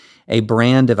is a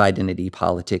brand of identity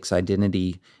politics,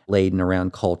 identity laden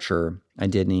around culture,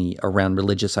 identity around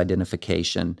religious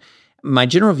identification. My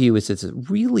general view is it's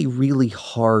really, really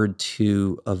hard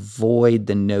to avoid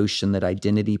the notion that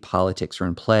identity politics are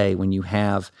in play when you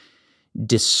have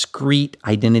discrete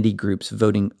identity groups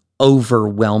voting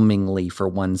overwhelmingly for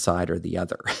one side or the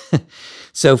other.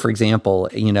 So, for example,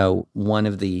 one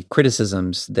of the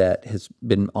criticisms that has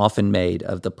been often made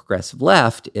of the progressive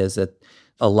left is that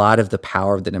a lot of the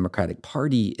power of the Democratic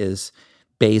Party is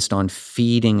based on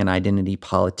feeding an identity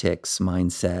politics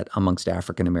mindset amongst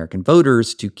African American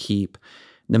voters to keep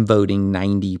them voting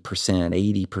 90%,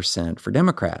 80% for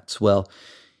Democrats. Well,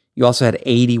 you also had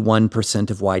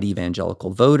 81% of white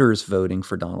evangelical voters voting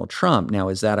for Donald Trump. Now,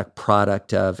 is that a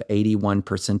product of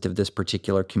 81% of this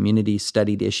particular community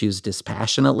studied issues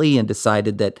dispassionately and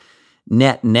decided that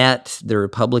net, the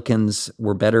Republicans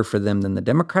were better for them than the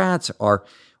Democrats? Or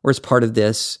is part of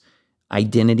this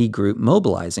identity group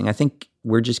mobilizing? I think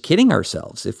we're just kidding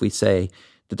ourselves if we say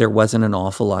that there wasn't an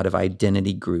awful lot of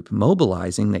identity group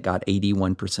mobilizing that got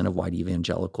 81% of white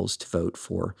evangelicals to vote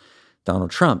for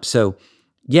Donald Trump. So,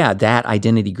 yeah, that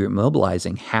identity group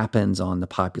mobilizing happens on the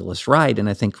populist right. And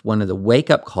I think one of the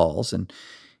wake-up calls, and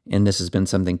this has been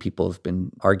something people have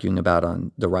been arguing about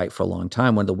on the right for a long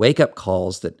time, one of the wake-up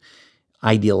calls that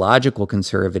ideological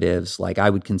conservatives, like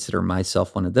I would consider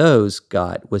myself one of those,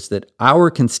 got was that our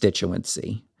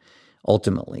constituency,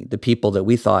 ultimately, the people that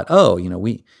we thought,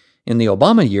 we in the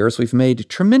Obama years, we've made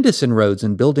tremendous inroads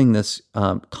in building this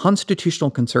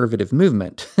constitutional conservative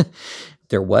movement.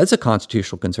 There was a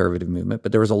constitutional conservative movement,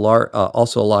 but there was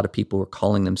also a lot of people who were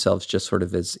calling themselves just sort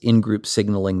of as in-group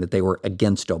signaling that they were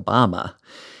against Obama,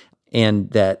 and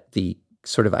that the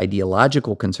sort of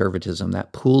ideological conservatism,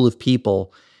 that pool of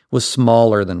people, was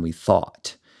smaller than we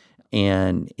thought.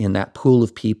 And in that pool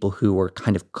of people who were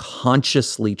kind of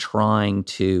consciously trying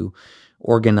to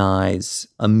organize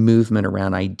a movement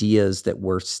around ideas that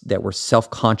were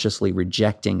self-consciously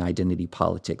rejecting identity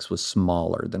politics was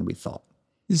smaller than we thought.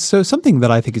 So something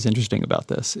that I think is interesting about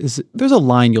this is there's a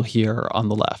line you'll hear on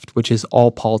the left, which is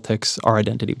all politics are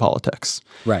identity politics.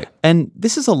 Right. And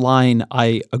this is a line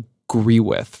I agree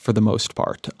with for the most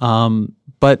part.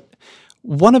 But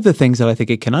one of the things that I think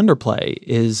it can underplay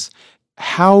is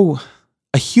how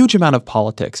a huge amount of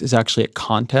politics is actually a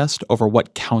contest over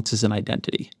what counts as an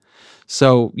identity.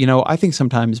 So, I think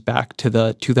sometimes back to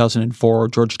the 2004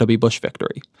 George W. Bush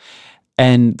victory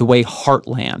and the way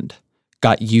heartland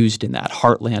got used in that,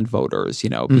 heartland voters,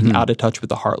 being out of touch with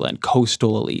the heartland,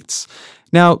 coastal elites.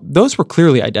 Now, those were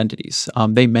clearly identities.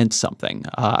 They meant something.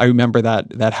 I remember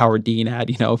that Howard Dean ad,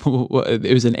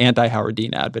 it was an anti-Howard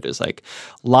Dean ad, but it was like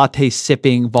latte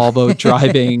sipping, Volvo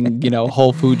driving,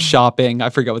 Whole Foods shopping.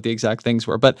 I forget what the exact things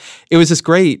were, but it was this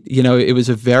great, it was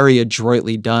a very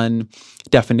adroitly done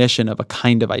definition of a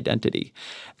kind of identity.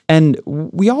 And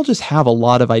we all just have a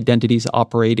lot of identities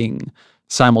operating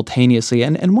simultaneously.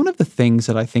 And one of the things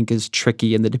that I think is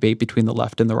tricky in the debate between the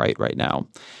left and the right now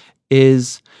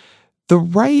is the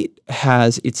right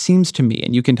has, it seems to me,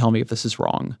 and you can tell me if this is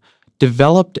wrong,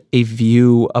 developed a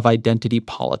view of identity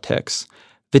politics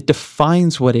that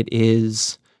defines what it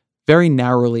is very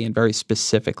narrowly and very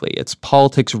specifically. It's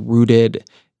politics rooted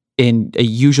in a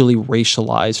usually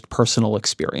racialized personal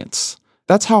experience.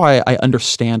 That's how I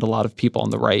understand a lot of people on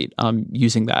the right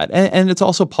using that. And it's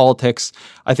also politics,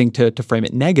 I think, to frame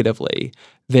it negatively,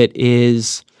 that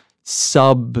is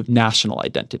sub-national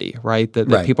identity, right?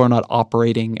 That people are not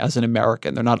operating as an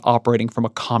American. They're not operating from a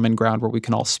common ground where we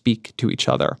can all speak to each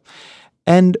other.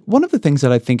 And one of the things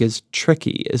that I think is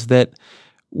tricky is that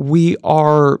we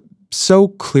are so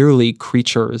clearly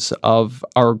creatures of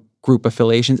our group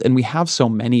affiliations, and we have so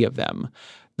many of them,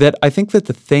 that I think that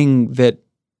the thing that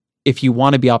if you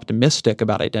want to be optimistic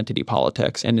about identity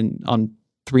politics, and on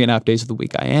 3.5 days of the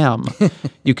week I am,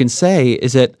 you can say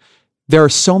is that there are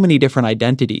so many different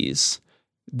identities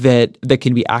that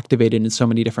can be activated in so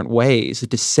many different ways.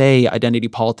 To say identity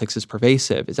politics is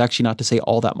pervasive is actually not to say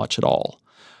all that much at all.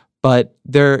 But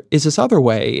there is this other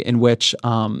way in which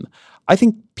I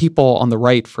think people on the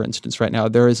right, for instance, right now,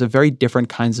 there is a very different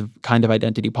kind of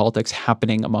identity politics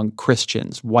happening among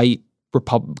Christians, white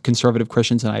conservative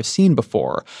Christians than I've seen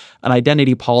before. An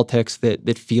identity politics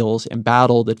that feels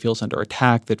embattled, that feels under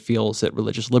attack, that feels that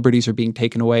religious liberties are being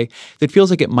taken away, that feels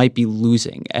like it might be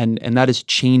losing. And that is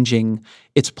changing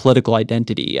its political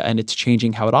identity, and it's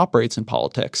changing how it operates in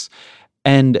politics.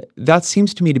 And that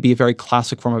seems to me to be a very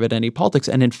classic form of identity politics,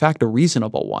 and in fact, a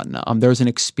reasonable one. There's an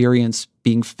experience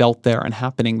being felt there and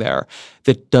happening there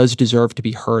that does deserve to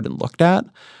be heard and looked at.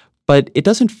 But it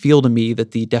doesn't feel to me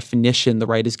that the definition the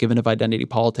right has given of identity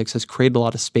politics has created a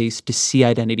lot of space to see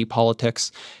identity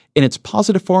politics in its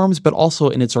positive forms, but also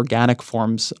in its organic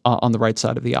forms on the right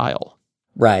side of the aisle.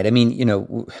 Right. I mean,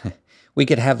 we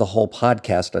could have the whole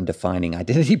podcast on defining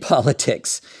identity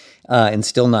politics and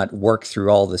still not work through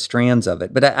all the strands of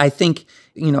it. But I think,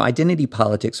 identity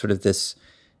politics, sort of this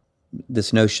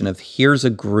notion of here's a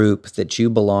group that you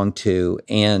belong to,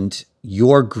 and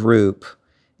your group,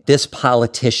 this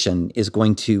politician is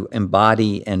going to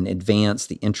embody and advance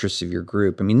the interests of your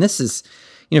group. I mean, this is,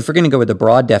 if we're going to go with the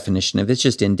broad definition of it's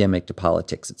just endemic to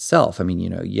politics itself. I mean,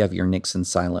 you have your Nixon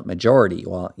silent majority.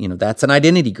 Well, that's an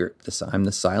identity group. I'm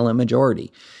the silent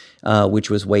majority, which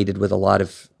was weighted with a lot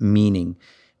of meaning.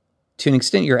 To an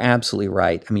extent, you're absolutely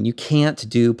right. I mean, you can't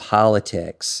do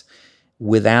politics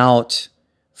without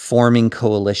forming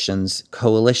coalitions.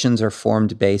 Coalitions are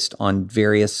formed based on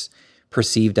various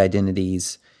perceived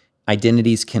identities.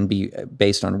 Identities can be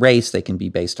based on race, they can be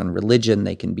based on religion,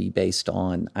 they can be based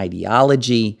on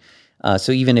ideology.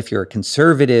 So even if you're a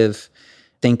conservative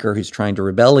thinker who's trying to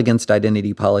rebel against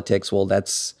identity politics, well,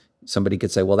 somebody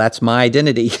could say, well, that's my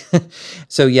identity.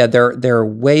 So yeah, there are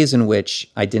ways in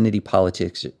which identity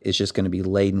politics is just going to be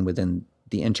laden within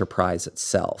the enterprise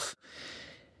itself.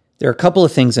 There are a couple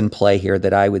of things in play here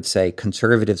that I would say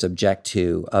conservatives object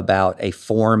to about a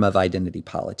form of identity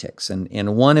politics.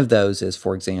 And one of those is,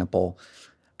 for example,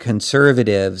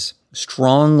 conservatives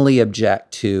strongly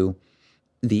object to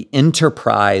the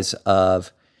enterprise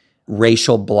of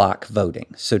racial bloc voting.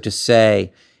 So to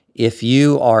say, if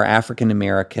you are African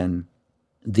American,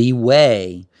 the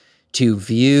way to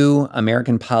view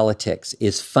American politics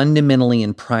is fundamentally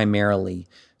and primarily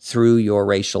through your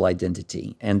racial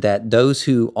identity, and that those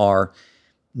who are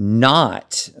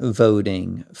not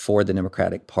voting for the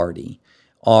Democratic Party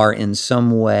are in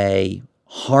some way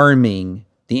harming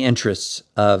the interests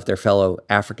of their fellow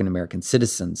African American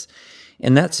citizens.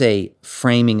 And that's a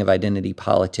framing of identity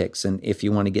politics. And if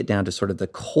you want to get down to sort of the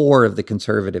core of the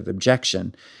conservative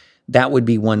objection, that would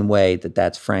be one way that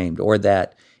that's framed. Or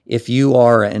that if you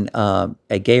are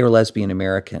a gay or lesbian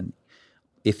American,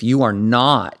 if you are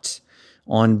not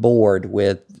on board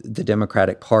with the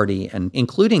Democratic Party, and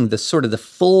including the sort of the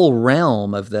full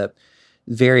realm of the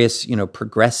various,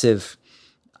 progressive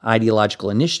ideological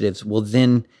initiatives, well,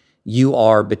 then you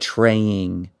are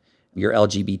betraying your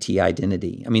LGBT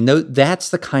identity. I mean, that's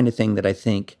the kind of thing that I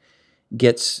think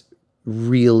gets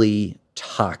really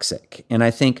toxic. And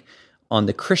I think on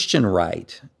the Christian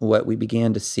right, what we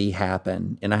began to see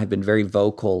happen, and I have been very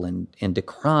vocal in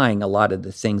decrying a lot of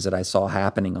the things that I saw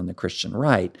happening on the Christian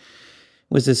right,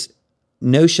 was this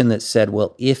notion that said,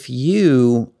 well, if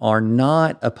you are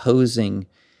not opposing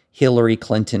Hillary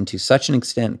Clinton to such an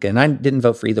extent, and I didn't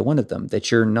vote for either one of them,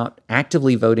 that you're not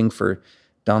actively voting for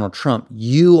Donald Trump,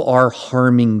 you are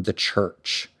harming the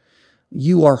church.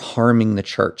 You are harming the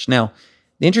church. Now,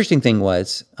 the interesting thing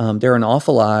was there are an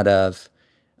awful lot of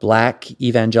Black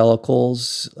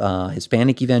evangelicals,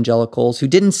 Hispanic evangelicals who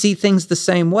didn't see things the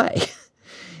same way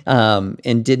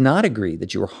and did not agree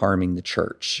that you were harming the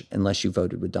church unless you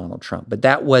voted with Donald Trump. But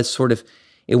that was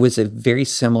it was a very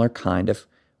similar kind of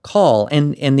call.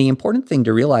 And the important thing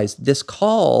to realize,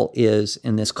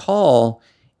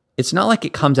 it's not like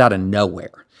it comes out of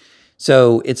nowhere.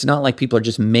 So it's not like people are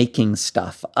just making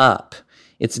stuff up.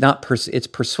 It's not. It's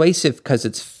persuasive because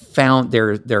it's found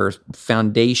there are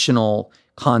foundational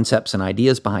concepts and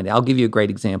ideas behind it. I'll give you a great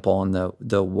example on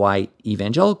the white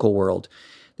evangelical world.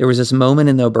 There was this moment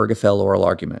in the Obergefell oral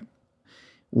argument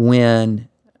when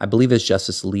I believe it's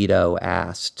Justice Alito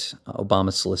asked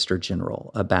Obama's Solicitor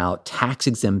General about tax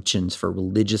exemptions for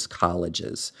religious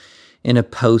colleges in a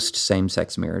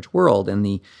post-same-sex marriage world.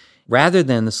 And rather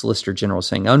than the Solicitor General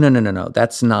saying, oh, no,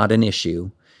 that's not an issue,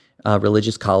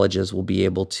 religious colleges will be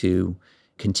able to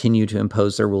continue to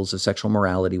impose their rules of sexual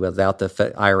morality without the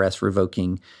IRS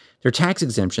revoking their tax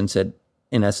exemption, said,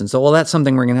 in essence, well, that's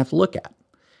something we're going to have to look at,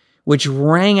 which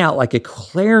rang out like a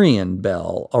clarion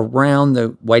bell around the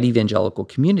white evangelical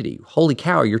community. Holy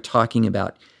cow, you're talking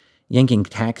about yanking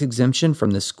tax exemption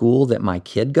from the school that my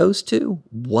kid goes to?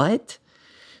 What?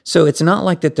 So it's not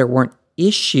like that there weren't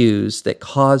issues that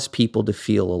cause people to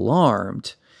feel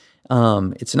alarmed.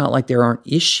 It's not like there aren't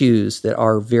issues that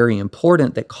are very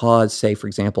important that cause, say, for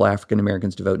example, African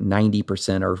Americans to vote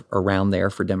 90% or around there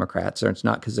for Democrats. Or it's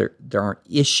not because there aren't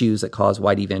issues that cause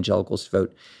white evangelicals to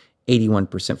vote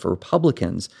 81% for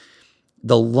Republicans.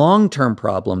 The long-term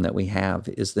problem that we have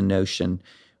is the notion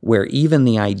where even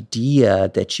the idea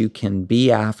that you can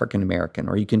be African American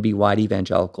or you can be white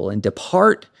evangelical and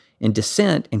depart and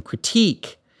dissent and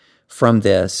critique from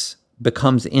this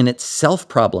becomes in itself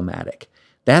problematic.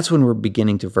 That's when we're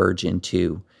beginning to verge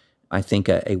into, I think,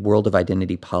 a world of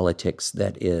identity politics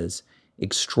that is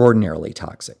extraordinarily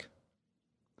toxic.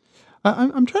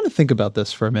 I'm trying to think about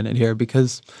this for a minute here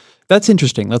because that's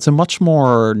interesting. That's a much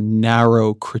more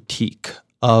narrow critique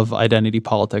of identity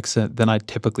politics than I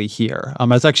typically hear.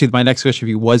 That's actually my next question for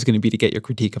you was going to be to get your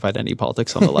critique of identity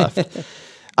politics on the left.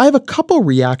 I have a couple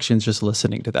reactions just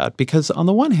listening to that because on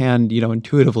the one hand,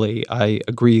 intuitively, I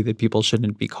agree that people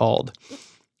shouldn't be called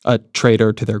a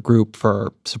traitor to their group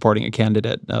for supporting a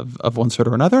candidate of one sort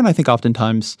or another. And I think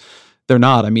oftentimes they're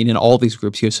not. I mean, in all these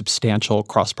groups, you have substantial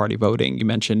cross-party voting. You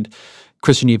mentioned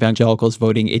Christian evangelicals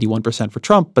voting 81% for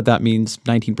Trump, but that means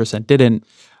 19% didn't.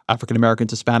 African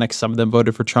Americans, Hispanics, some of them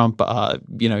voted for Trump,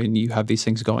 and you have these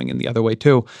things going in the other way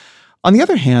too. On the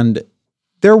other hand,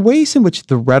 there are ways in which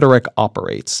the rhetoric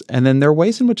operates, and then there are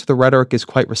ways in which the rhetoric is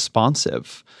quite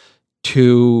responsive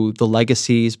to the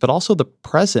legacies, but also the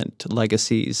present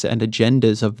legacies and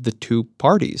agendas of the two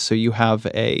parties. So you have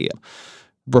a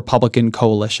Republican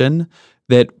coalition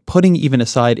that, putting even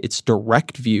aside its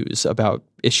direct views about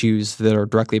issues that are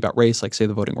directly about race, like, say,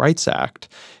 the Voting Rights Act,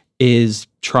 is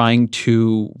trying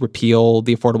to repeal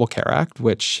the Affordable Care Act,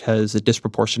 which has a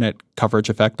disproportionate coverage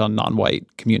effect on non-white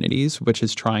communities, which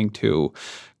is trying to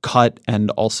cut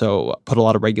and also put a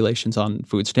lot of regulations on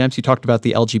food stamps. You talked about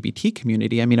the LGBT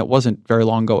community. I mean, it wasn't very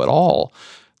long ago at all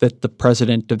that the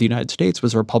president of the United States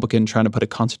was a Republican trying to put a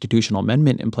constitutional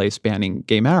amendment in place banning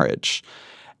gay marriage.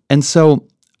 And so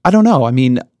I don't know. I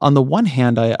mean, on the one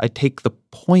hand, I take the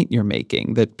point you're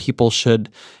making that people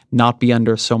should not be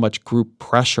under so much group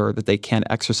pressure that they can't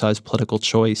exercise political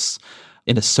choice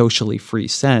in a socially free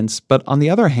sense. But on the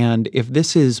other hand, if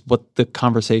this is what the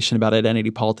conversation about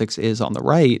identity politics is on the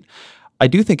right, I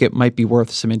do think it might be worth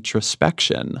some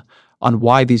introspection on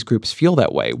why these groups feel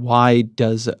that way. Why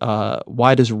does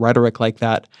rhetoric like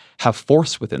that have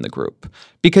force within the group?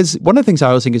 Because one of the things I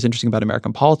always think is interesting about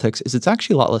American politics is it's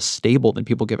actually a lot less stable than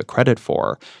people give it credit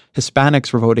for.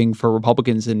 Hispanics were voting for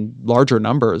Republicans in larger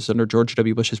numbers under George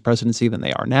W. Bush's presidency than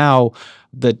they are now.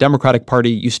 The Democratic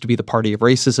Party used to be the party of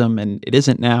racism, and it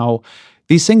isn't now.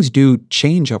 these things do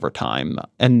change over time.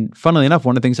 And funnily enough,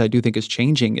 one of the things I do think is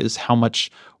changing is how much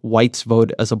whites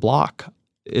vote as a bloc.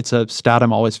 It's a stat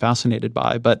I'm always fascinated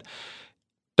by. But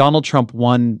Donald Trump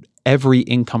won every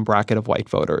income bracket of white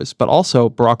voters, but also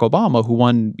Barack Obama, who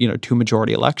won, 2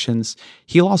 majority elections,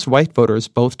 he lost white voters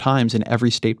both times in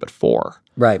every state but 4.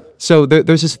 Right. So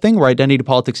there's this thing where identity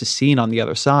politics is seen on the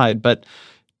other side, but,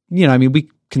 we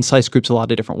can slice groups a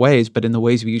lot of different ways, but in the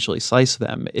ways we usually slice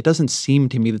them, it doesn't seem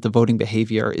to me that the voting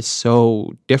behavior is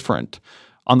so different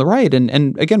on the right,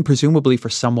 and again, presumably for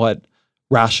somewhat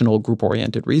rational,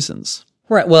 group-oriented reasons.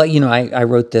 Right. Well, I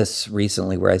wrote this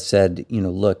recently where I said,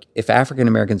 look, if African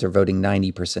Americans are voting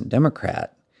 90%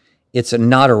 Democrat, it's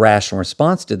not a rational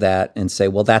response to that and say,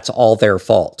 well, that's all their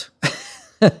fault.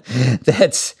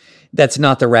 That's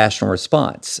not the rational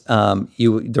response.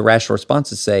 The rational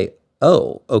response is say,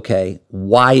 oh, okay,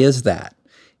 why is that?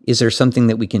 Is there something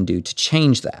that we can do to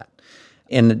change that?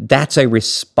 And that's a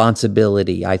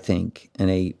responsibility, I think, and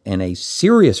a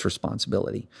serious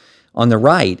responsibility on the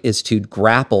right, is to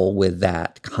grapple with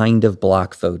that kind of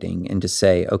block voting and to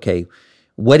say, okay,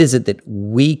 what is it that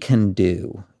we can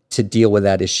do to deal with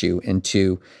that issue and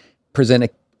to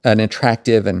present an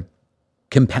attractive and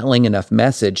compelling enough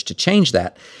message to change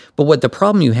that? But what the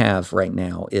problem you have right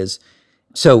now is,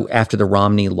 so after the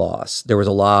Romney loss, there was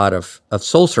a lot of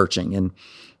soul searching, and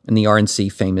the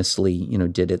RNC famously,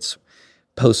 did its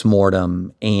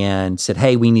postmortem and said,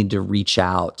 hey, we need to reach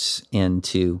out and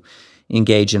to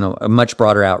engage in a much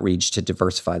broader outreach to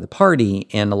diversify the party.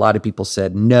 And a lot of people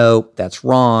said, no, that's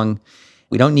wrong.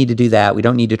 We don't need to do that. We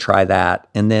don't need to try that.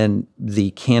 And then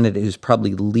the candidate who's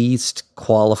probably least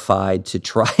qualified to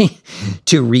try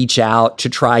to reach out, to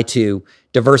try to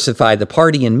diversify the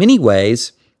party in many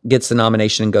ways, gets the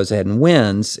nomination and goes ahead and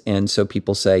wins. And so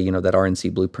people say, that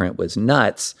RNC blueprint was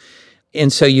nuts.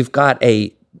 And so you've got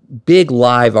a big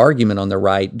live argument on the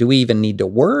right. Do we even need to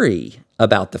worry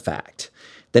about the fact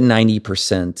that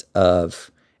 90% of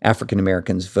African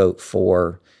Americans vote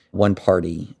for one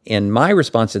party? And my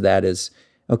response to that is,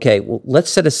 okay, well, let's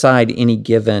set aside any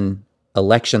given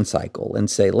election cycle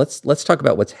and say, let's talk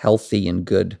about what's healthy and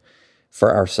good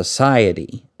for our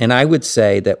society. And I would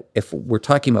say that if we're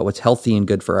talking about what's healthy and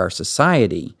good for our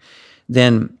society,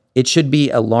 then it should be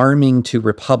alarming to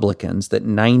Republicans that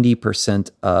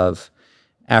 90% of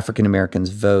African Americans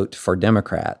vote for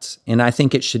Democrats. And I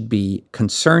think it should be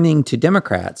concerning to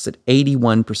Democrats that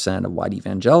 81% of white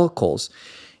evangelicals,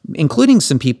 including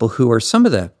some people who are some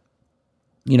of the,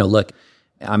 look,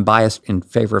 I'm biased in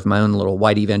favor of my own little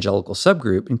white evangelical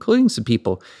subgroup, including some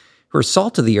people who are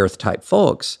salt of the earth type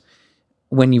folks.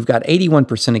 When you've got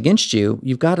 81% against you,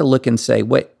 you've got to look and say,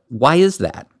 why is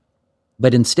that?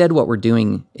 But instead, what we're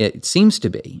doing, it seems to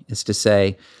be, is to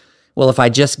say, well, if I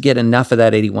just get enough of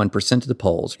that 81% to the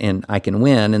polls and I can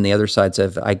win, and the other side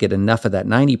says I get enough of that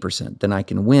 90%, then I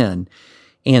can win.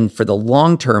 And for the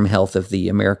long-term health of the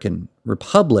American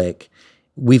Republic,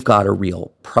 we've got a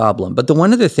real problem. But the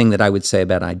one other thing that I would say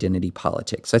about identity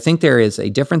politics, I think there is a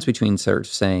difference between sort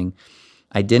of saying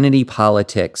identity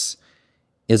politics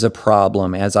is a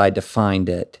problem as I defined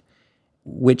it,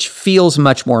 which feels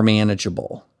much more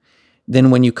manageable than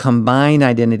when you combine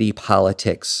identity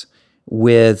politics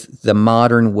with the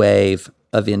modern wave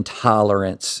of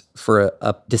intolerance for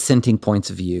dissenting points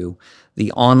of view,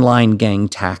 the online gang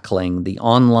tackling, the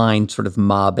online sort of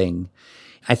mobbing.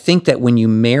 I think that when you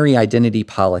marry identity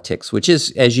politics, which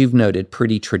is, as you've noted,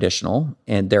 pretty traditional,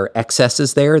 and there are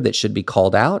excesses there that should be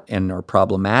called out and are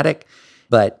problematic,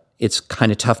 but it's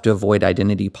kind of tough to avoid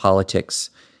identity politics.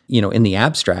 In the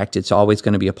abstract, it's always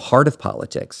going to be a part of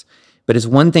politics. But it's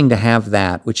one thing to have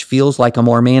that, which feels like a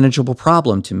more manageable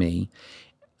problem to me,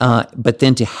 but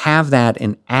then to have that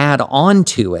and add on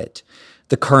to it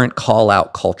the current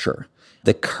call-out culture,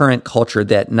 the current culture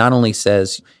that not only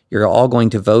says you're all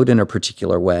going to vote in a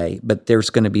particular way, but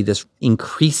there's going to be this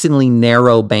increasingly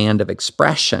narrow band of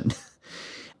expression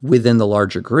within the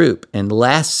larger group and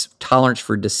less tolerance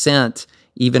for dissent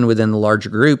even within the larger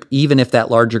group, even if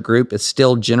that larger group is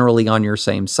still generally on your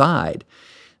same side.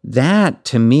 That,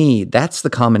 to me, that's the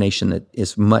combination that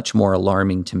is much more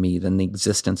alarming to me than the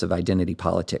existence of identity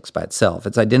politics by itself.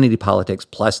 It's identity politics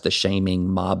plus the shaming,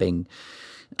 mobbing,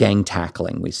 gang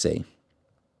tackling we see.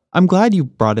 I'm glad you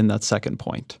brought in that second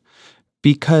point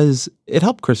because it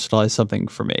helped crystallize something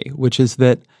for me, which is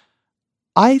that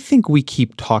I think we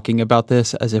keep talking about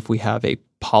this as if we have a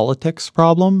politics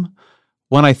problem,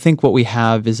 when I think what we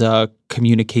have is a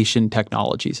communication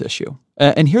technologies issue.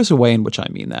 And here's a way in which I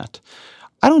mean that.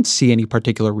 I don't see any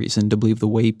particular reason to believe the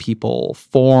way people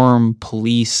form,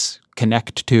 police,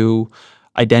 connect to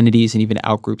identities and even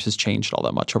outgroups has changed all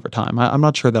that much over time. I'm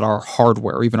not sure that our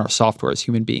hardware, even our software as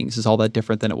human beings, is all that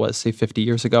different than it was, say, 50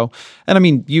 years ago. And I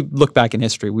mean, you look back in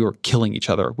history, we were killing each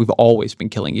other. We've always been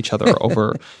killing each other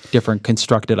over different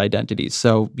constructed identities.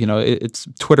 So,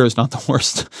 Twitter is not the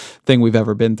worst thing we've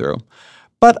ever been through.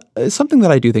 But something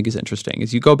that I do think is interesting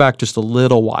is you go back just a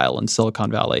little while in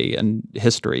Silicon Valley and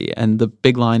history, and the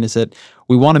big line is that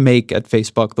we want to make at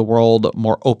Facebook the world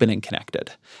more open and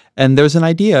connected. And there's an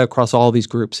idea across all these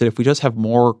groups that if we just have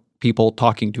more people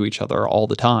talking to each other all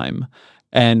the time,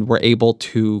 and we're able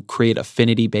to create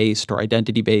affinity-based or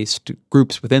identity-based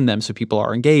groups within them so people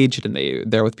are engaged and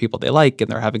they're with people they like and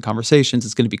they're having conversations,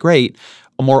 it's going to be great.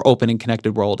 A more open and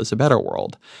connected world is a better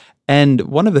world. And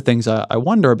one of the things I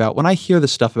wonder about when I hear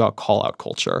this stuff about call-out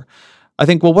culture, I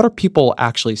think, well, what are people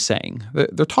actually saying?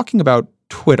 They're talking about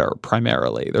Twitter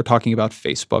primarily. They're talking about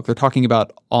Facebook. They're talking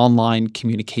about online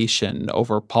communication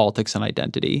over politics and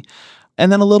identity.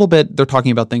 And then a little bit, they're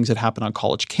talking about things that happen on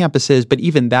college campuses. But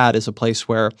even that is a place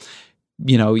where,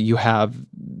 you have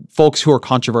folks who are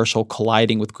controversial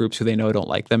colliding with groups who they know don't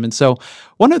like them. And so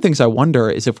one of the things I wonder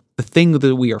is if the thing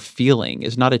that we are feeling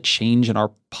is not a change in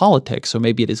our politics, so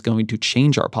maybe it is going to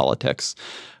change our politics,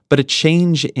 but a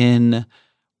change in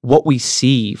what we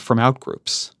see from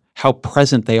outgroups, how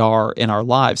present they are in our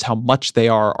lives, how much they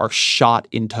are shot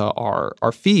into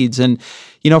our feeds. And,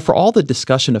 for all the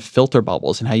discussion of filter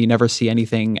bubbles and how you never see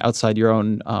anything outside your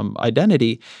own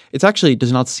identity, it actually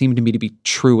does not seem to me to be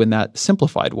true in that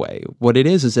simplified way. What it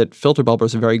is that filter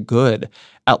bubbles are very good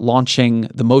at launching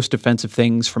the most offensive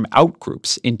things from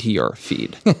outgroups into your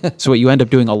feed. So what you end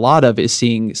up doing a lot of is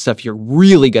seeing stuff you're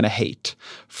really going to hate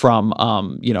from,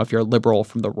 if you're a liberal,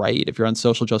 from the right, if you're on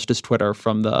social justice Twitter,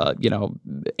 from the,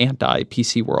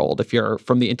 anti-PC world, if you're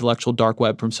from the intellectual dark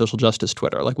web, from social justice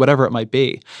Twitter, like whatever it might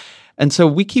be. And so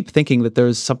we keep thinking that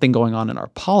there's something going on in our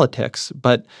politics,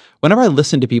 but whenever I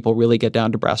listen to people really get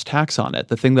down to brass tacks on it,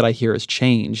 the thing that I hear has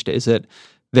changed is that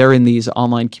they're in these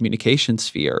online communication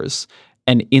spheres,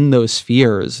 and in those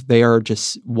spheres, they are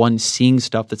just, one, seeing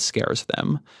stuff that scares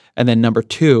them, and then number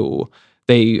two,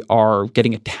 they are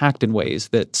getting attacked in ways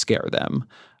that scare them.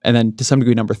 And then to some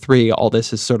degree, number three, all this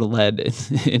has sort of led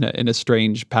in a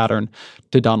strange pattern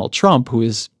to Donald Trump, who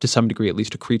is to some degree at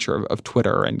least a creature of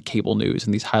Twitter and cable news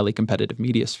and these highly competitive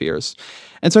media spheres.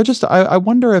 And so I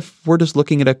wonder if we're just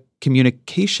looking at a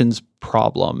communications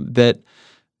problem, that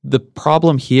the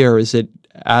problem here is that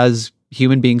as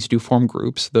human beings do form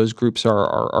groups, those groups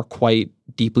are quite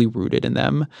deeply rooted in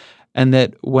them, and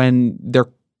that when they're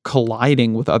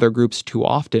colliding with other groups too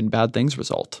often, bad things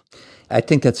result. I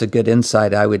think that's a good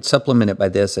insight. I would supplement it by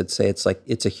this. I'd say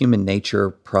it's a human nature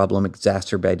problem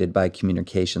exacerbated by a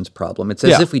communications problem. It's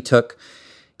as if we took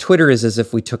Twitter is as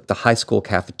if we took the high school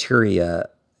cafeteria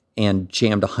and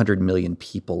jammed 100 million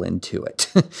people into it,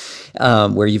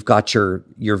 where you've got your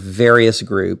various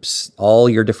groups, all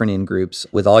your different in-groups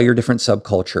with all your different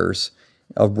subcultures,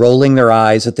 rolling their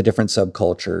eyes at the different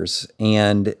subcultures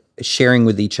and sharing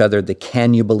with each other the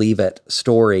can you believe it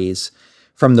stories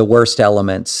from the worst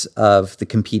elements of the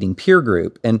competing peer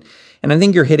group. And I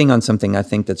think you're hitting on something I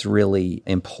think that's really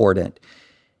important.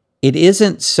 It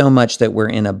isn't so much that we're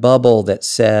in a bubble that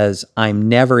says, I'm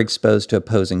never exposed to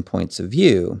opposing points of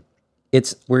view.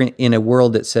 We're in a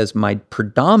world that says my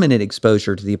predominant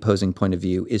exposure to the opposing point of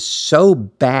view is so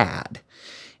bad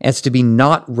as to be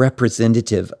not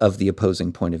representative of the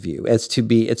opposing point of view,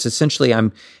 it's essentially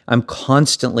I'm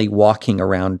constantly walking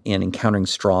around and encountering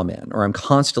straw men, or I'm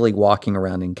constantly walking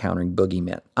around encountering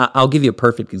boogeymen. I'll give you a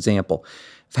perfect example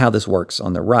of how this works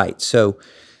on the right. So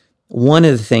one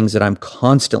of the things that I'm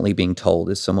constantly being told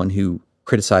as someone who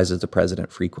criticizes the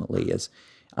president frequently is,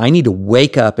 I need to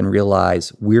wake up and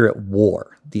realize we're at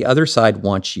war. The other side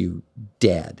wants you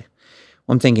dead.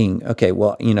 I'm thinking, okay,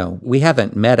 well, we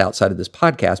haven't met outside of this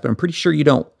podcast, but I'm pretty sure you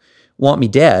don't want me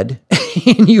dead.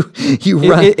 And you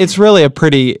run. It's really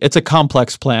it's a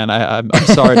complex plan. I'm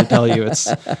sorry to tell you,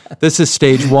 this is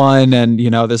stage one, and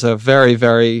there's a very,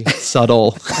 very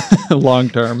subtle long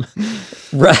term.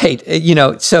 Right.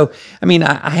 So,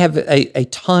 I have a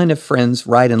ton of friends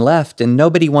right and left, and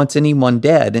nobody wants anyone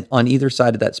dead on either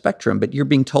side of that spectrum, but you're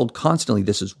being told constantly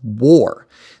this is war.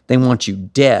 They want you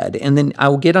dead. And then I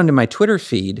will get onto my Twitter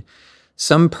feed,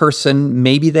 some person,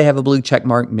 maybe they have a blue check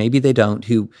mark, maybe they don't,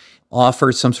 who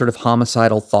offers some sort of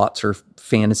homicidal thoughts or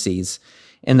fantasies,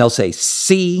 and they'll say,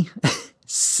 see,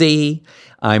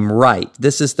 I'm right.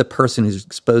 This is the person who's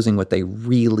exposing what they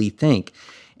really think.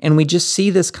 And we just see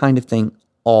this kind of thing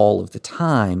all of the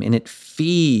time, and it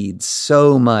feeds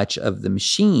so much of the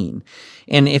machine.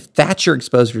 And if that's your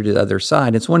exposure to the other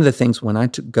side, it's one of the things when I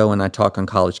go and I talk on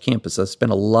college campus, I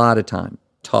spend a lot of time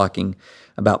talking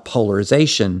about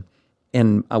polarization.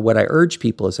 And what I urge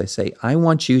people is I say, I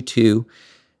want you to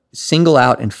single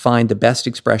out and find the best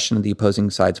expression of the opposing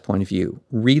side's point of view.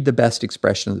 Read the best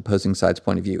expression of the opposing side's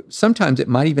point of view. Sometimes it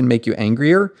might even make you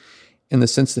angrier in the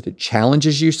sense that it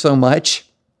challenges you so much,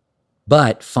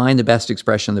 but find the best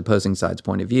expression of the opposing side's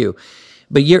point of view.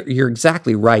 But you're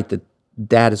exactly right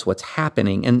that is what's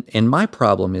happening. And my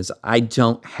problem is I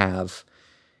don't have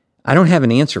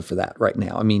an answer for that right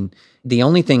now. I mean, the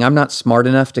only thing, I'm not smart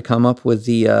enough to come up with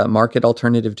the market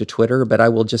alternative to Twitter, but I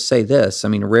will just say this. I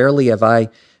mean, rarely have I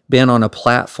been on a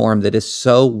platform that is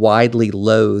so widely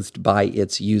loathed by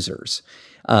its users.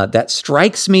 That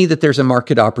strikes me that there's a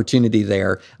market opportunity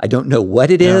there. I don't know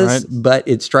what it is, but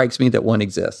it strikes me that one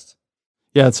exists.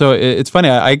 Yeah, so it's funny.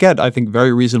 I get, I think,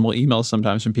 very reasonable emails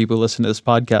sometimes from people who listen to this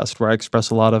podcast where I express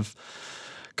a lot of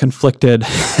conflicted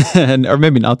or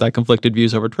maybe not that conflicted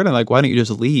views over Twitter. Like, why don't you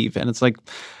just leave? And it's like,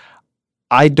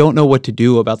 I don't know what to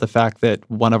do about the fact that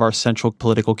one of our central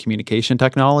political communication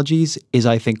technologies is,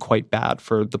 I think, quite bad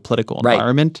for the political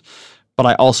environment. But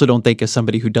I also don't think as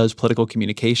somebody who does political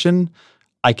communication,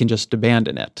 I can just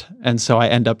abandon it. And so I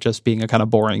end up just being a kind of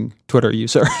boring Twitter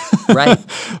user. Right.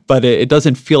 But it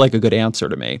doesn't feel like a good answer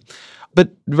to me. But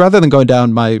rather than going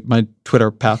down my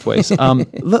Twitter pathways, I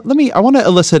want to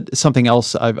elicit something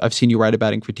else I've seen you write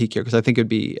about in Critique here, because I think it'd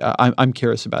be, I'm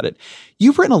curious about it.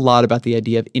 You've written a lot about the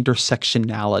idea of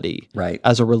intersectionality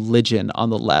as a religion on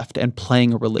the left and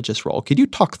playing a religious role. Could you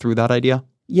talk through that idea?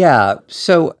 Yeah.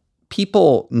 So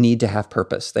people need to have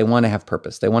purpose. They want to have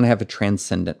purpose. They want to have a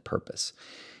transcendent purpose.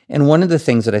 And one of the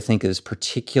things that I think is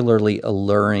particularly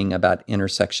alluring about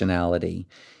intersectionality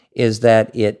is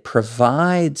that it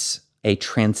provides a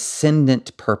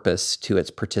transcendent purpose to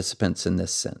its participants in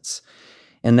this sense.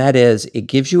 And that is, it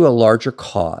gives you a larger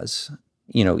cause,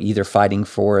 either fighting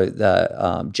for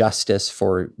the justice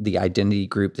for the identity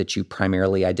group that you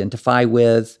primarily identify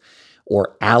with,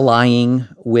 or allying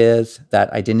with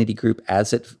that identity group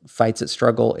as it fights its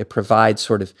struggle. It provides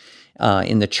sort of,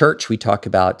 in the church, we talk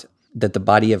about that the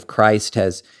body of Christ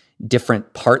has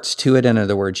different parts to it. In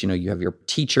other words, you have your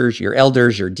teachers, your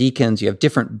elders, your deacons, you have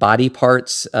different body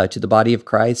parts to the body of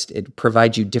Christ. It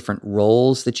provides you different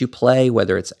roles that you play,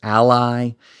 whether it's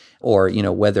ally or,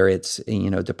 whether it's,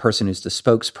 the person who's the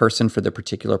spokesperson for the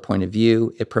particular point of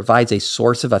view. It provides a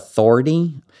source of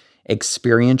authority,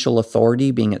 experiential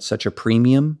authority being at such a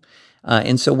premium.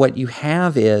 And so what you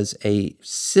have is a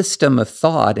system of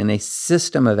thought and a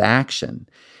system of action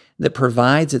that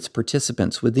provides its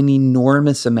participants with an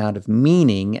enormous amount of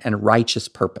meaning and righteous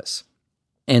purpose.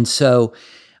 And so,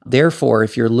 therefore,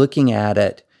 if you're looking at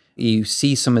it, you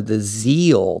see some of the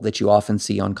zeal that you often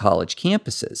see on college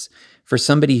campuses. For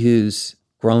somebody who's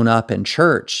grown up in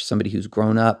church, somebody who's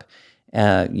grown up,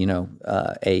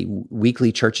 a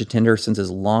weekly church attender since as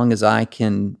long as I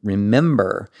can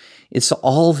remember, it's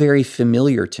all very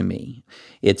familiar to me.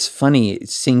 It's funny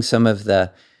seeing some of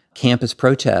the campus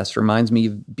protests reminds me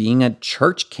of being at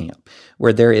church camp,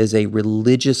 where there is a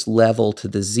religious level to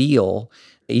the zeal.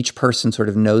 Each person sort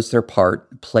of knows their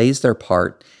part, plays their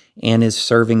part, and is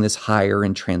serving this higher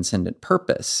and transcendent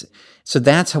purpose. So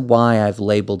that's why I've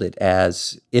labeled it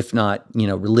as, if not,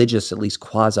 religious, at least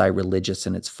quasi-religious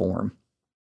in its form.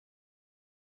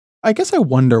 I guess I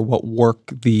wonder what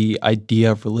work the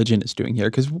idea of religion is doing here,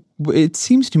 because it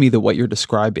seems to me that what you're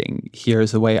describing here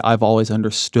is the way I've always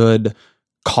understood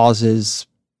causes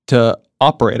to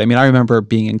operate. I mean, I remember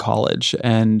being in college,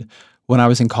 and when I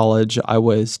was in college, I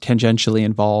was tangentially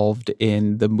involved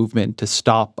in the movement to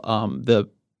stop the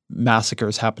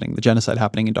massacres happening, the genocide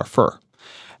happening in Darfur.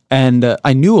 And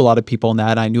I knew a lot of people in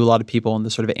that. I knew a lot of people in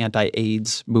the sort of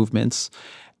anti-AIDS movements.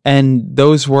 And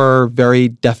those were very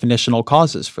definitional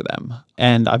causes for them.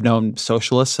 And I've known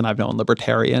socialists and I've known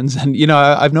libertarians and,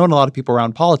 I've known a lot of people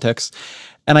around politics.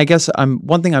 And I guess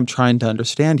one thing I'm trying to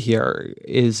understand here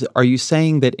is, are you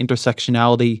saying that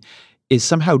intersectionality is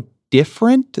somehow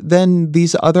different than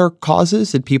these other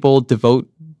causes that people devote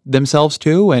themselves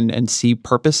to and see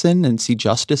purpose in and see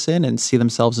justice in and see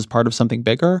themselves as part of something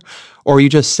bigger? Or are you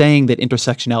just saying that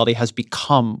intersectionality has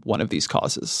become one of these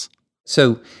causes?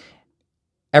 So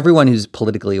everyone who's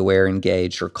politically aware,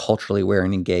 engaged, or culturally aware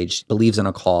and engaged believes in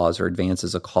a cause or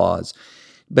advances a cause.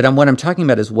 But what I'm talking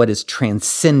about is what is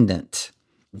transcendent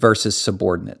versus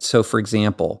subordinate. So, for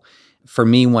example, for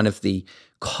me, one of the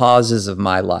causes of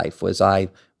my life was I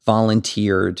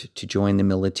volunteered to join the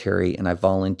military and I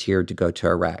volunteered to go to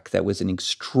Iraq. That was an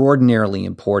extraordinarily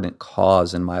important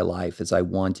cause in my life, as I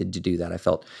wanted to do that. I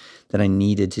felt that I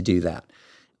needed to do that.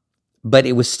 But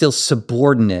it was still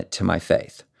subordinate to my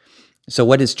faith. So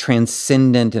what is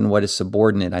transcendent and what is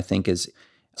subordinate, I think, is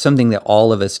something that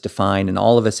all of us define, and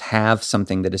all of us have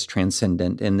something that is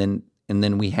transcendent, and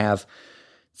then we have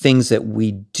things that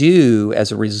we do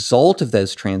as a result of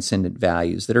those transcendent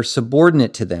values that are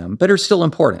subordinate to them, but are still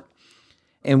important.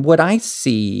 And what I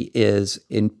see is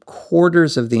in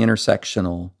quarters of the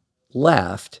intersectional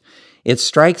left, it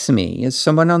strikes me as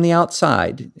someone on the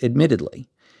outside, admittedly,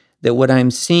 that what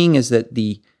I'm seeing is that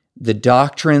the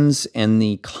doctrines and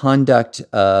the conduct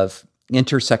of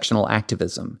intersectional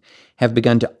activism have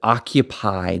begun to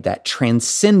occupy that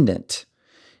transcendent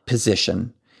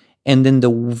position. And then the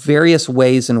various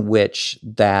ways in which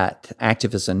that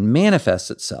activism manifests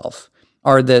itself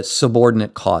are the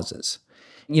subordinate causes.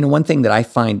 One thing that I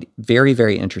find very,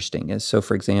 very interesting is, so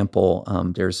for example,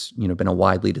 there's been a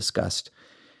widely discussed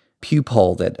Pew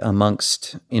poll that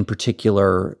amongst, in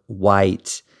particular,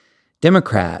 white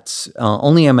Democrats,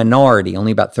 only a minority,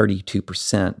 only about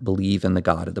 32% believe in the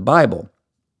God of the Bible.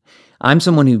 I'm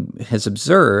someone who has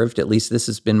observed, at least this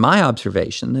has been my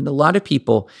observation, that a lot of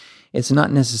people, it's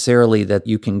not necessarily that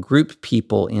you can group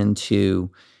people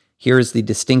into here's the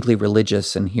distinctly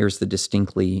religious and here's the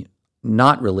distinctly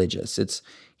not religious. It's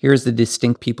here's the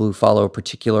distinct people who follow a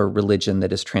particular religion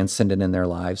that is transcendent in their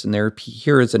lives, and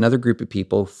here is another group of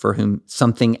people for whom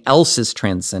something else is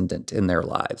transcendent in their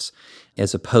lives,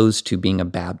 as opposed to being a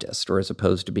Baptist or as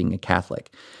opposed to being a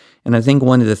Catholic. And I think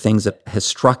one of the things that has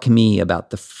struck me about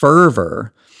the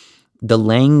fervor, the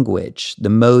language, the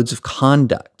modes of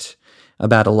conduct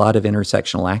about a lot of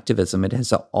intersectional activism, it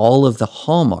has all of the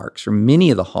hallmarks, or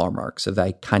many of the hallmarks, of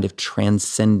a kind of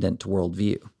transcendent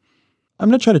worldview. I'm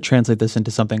going to try to translate this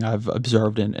into something I've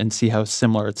observed and see how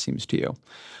similar it seems to you.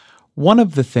 One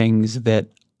of the things that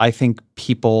I think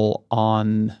people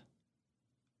on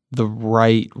the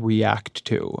right react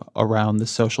to around the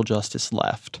social justice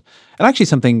left, and actually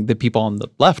something that people on the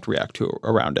left react to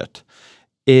around it,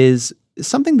 is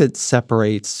something that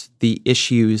separates the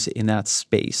issues in that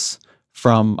space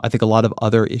from, I think, a lot of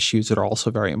other issues that are also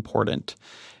very important,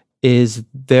 is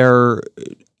they're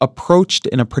approached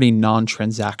in a pretty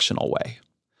non-transactional way.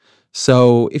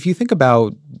 So if you think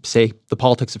about, say, the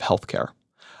politics of healthcare,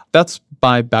 that's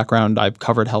my background. I've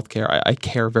covered healthcare. I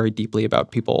care very deeply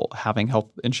about people having health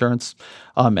insurance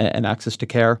and access to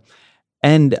care.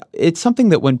 And it's something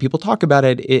that when people talk about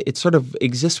it, it sort of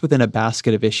exists within a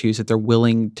basket of issues that they're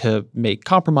willing to make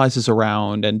compromises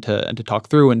around and to talk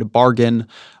through and to bargain.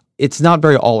 It's not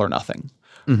very all or nothing.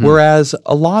 Mm-hmm. Whereas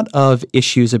a lot of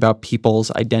issues about people's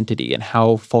identity and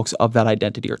how folks of that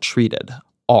identity are treated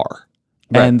are.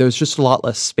 Right. And there's just a lot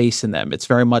less space in them. It's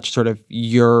very much sort of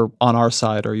you're on our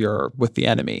side or you're with the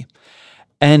enemy.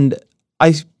 And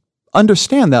I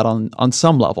understand that on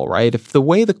some level, right? If the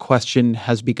way the question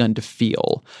has begun to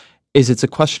feel is it's a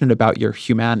question about your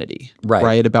humanity,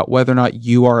 right? About whether or not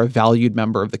you are a valued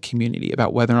member of the community,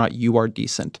 about whether or not you are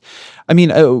decent. I mean,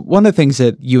 one of the things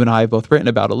that you and I have both written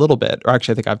about a little bit, or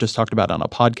actually I think I've just talked about on a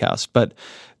podcast, but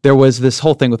there was this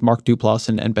whole thing with Mark Duplass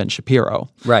and Ben Shapiro.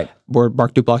 Right. Where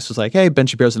Mark Duplass was like, hey, Ben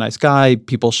Shapiro's a nice guy.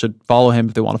 People should follow him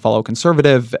if they want to follow a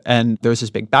conservative. And there was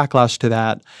this big backlash to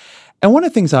that. And one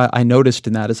of the things I noticed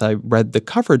in that as I read the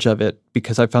coverage of it,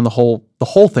 because I found the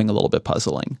whole thing a little bit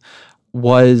puzzling,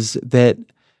 was that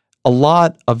a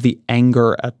lot of the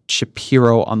anger at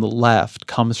Shapiro on the left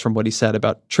comes from what he said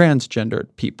about transgendered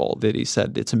people, that he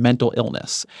said it's a mental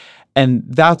illness. And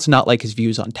that's not like his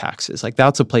views on taxes. Like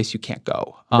that's a place you can't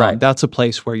go. Right. That's a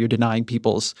place where you're denying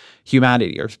people's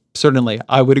humanity, or certainly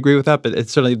I would agree with that, but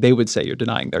it's certainly they would say you're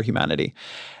denying their humanity.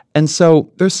 And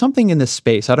so there's something in this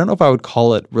space. I don't know if I would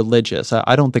call it religious.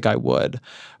 I don't think I would.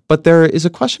 But there is a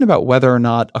question about whether or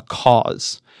not a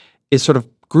cause is sort of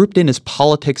grouped in as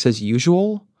politics as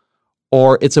usual,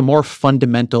 or it's a more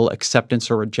fundamental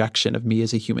acceptance or rejection of me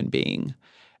as a human being.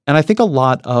 And I think a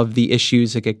lot of the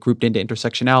issues that get grouped into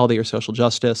intersectionality or social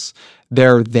justice,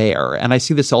 they're there. And I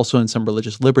see this also in some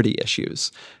religious liberty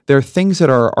issues. There are things that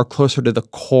are closer to the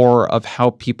core of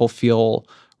how people feel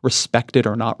respected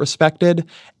or not respected,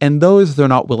 and those they're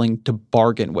not willing to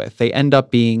bargain with. They end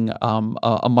up being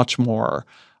a much more,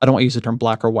 I don't want to use the term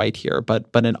black or white here, but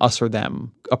an us or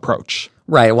them approach.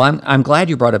 Right. Well, I'm glad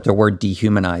you brought up the word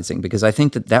dehumanizing, because I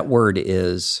think that word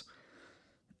is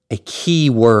a key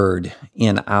word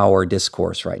in our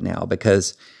discourse right now,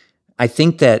 because I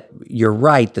think that you're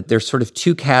right that there's sort of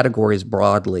two categories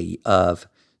broadly of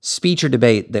speech or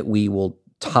debate that we will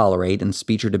tolerate, and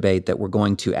speech or debate that we're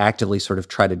going to actively sort of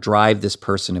try to drive this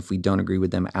person, if we don't agree with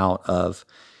them, out of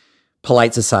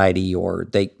polite society, or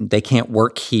they can't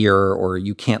work here, or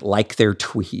you can't like their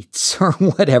tweets, or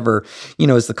whatever,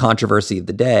 is the controversy of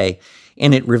the day.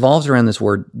 And it revolves around this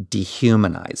word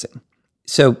dehumanizing.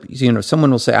 So, someone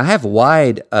will say, I have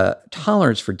wide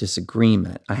tolerance for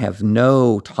disagreement. I have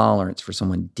no tolerance for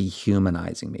someone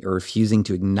dehumanizing me or refusing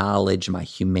to acknowledge my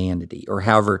humanity, or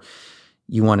however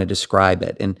you want to describe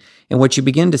it. And what you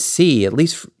begin to see, at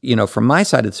least, from my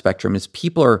side of the spectrum, is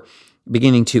people are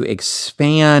beginning to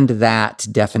expand that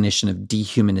definition of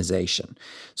dehumanization.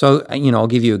 So, I'll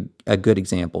give you a good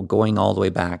example, going all the way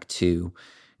back to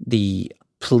the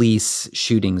police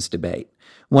shootings debate.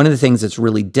 One of the things that's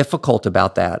really difficult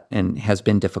about that, and has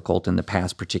been difficult in the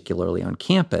past, particularly on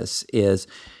campus, is,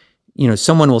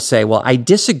 someone will say, well, I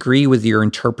disagree with your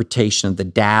interpretation of the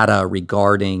data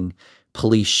regarding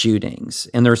police shootings.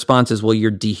 And the response is, well, you're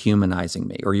dehumanizing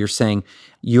me, or you're saying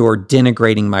you're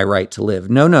denigrating my right to live.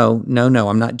 No,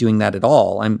 I'm not doing that at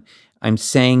all. I'm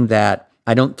saying that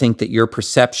I don't think that your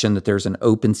perception that there's an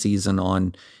open season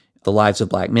on the lives of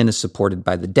Black men is supported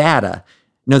by the data.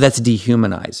 No, that's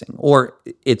dehumanizing. Or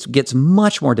it gets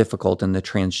much more difficult in the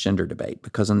transgender debate,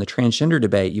 because in the transgender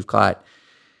debate, you've got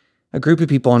a group of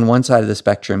people on one side of the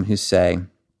spectrum who say,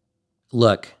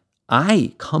 look,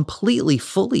 I completely,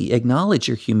 fully acknowledge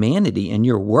your humanity and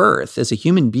your worth as a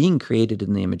human being created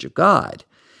in the image of God.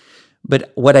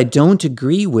 But what I don't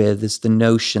agree with is the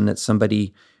notion that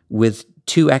somebody with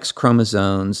 2 X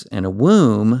chromosomes and a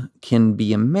womb can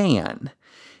be a man.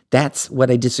 That's what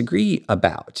I disagree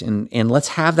about. And let's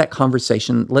have that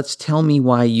conversation. Let's tell me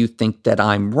why you think that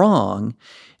I'm wrong.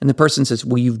 And the person says,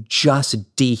 well, you've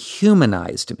just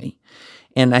dehumanized me.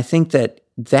 And I think that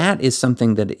is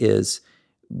something that is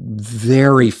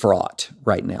very fraught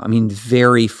right now. I mean,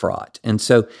 very fraught. And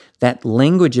so that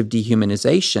language of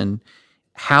dehumanization,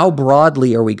 how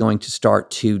broadly are we going to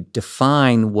start to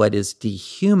define what is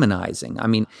dehumanizing? I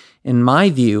mean, in my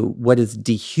view, what is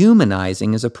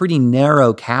dehumanizing is a pretty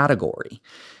narrow category,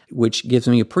 which gives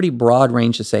me a pretty broad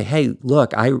range to say, hey,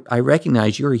 look, I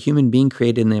recognize you're a human being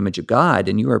created in the image of God,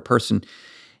 and you are a person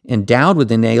endowed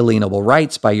with inalienable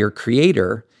rights by your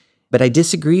creator, but I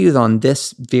disagree with on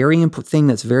this very thing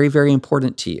that's very, very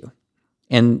important to you.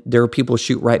 And there are people who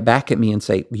shoot right back at me and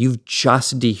say, you've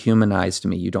just dehumanized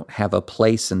me. You don't have a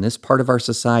place in this part of our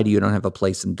society. You don't have a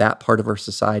place in that part of our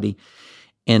society.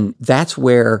 And that's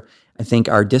where I think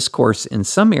our discourse in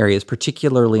some areas,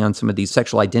 particularly on some of these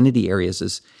sexual identity areas,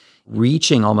 is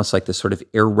reaching almost like this sort of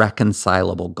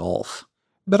irreconcilable gulf.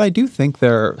 But I do think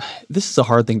this is a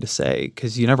hard thing to say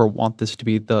because you never want this to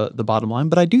be the bottom line,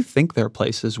 but I do think there are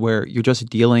places where you're just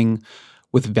dealing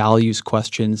with values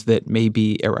questions that may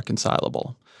be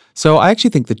irreconcilable. So I actually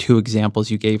think the 2 examples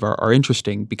you gave are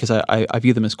interesting because I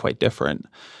view them as quite different.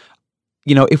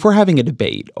 If we're having a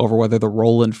debate over whether the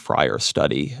Roland Fryer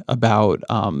study about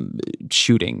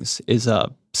shootings is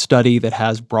a study that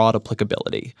has broad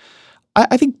applicability,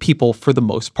 I think people, for the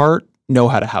most part, know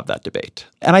how to have that debate.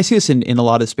 And I see this in a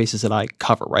lot of spaces that I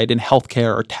cover, right? In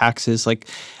healthcare or taxes.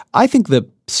 I think the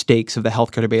stakes of the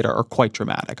healthcare debate are quite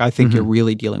dramatic. I think you're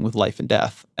really dealing with life and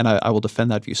death, and I will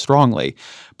defend that view strongly.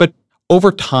 But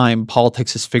over time,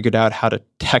 politics has figured out how to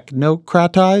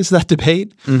technocratize that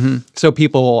debate. So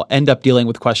people will end up dealing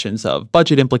with questions of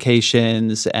budget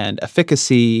implications and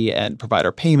efficacy and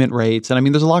provider payment rates. And I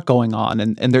mean, there's a lot going on,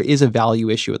 and there is a value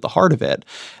issue at the heart of it.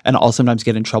 And I'll sometimes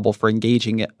get in trouble for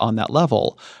engaging it on that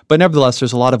level. But nevertheless,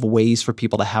 there's a lot of ways for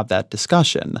people to have that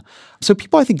discussion. So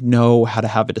people, I think, know how to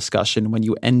have a discussion when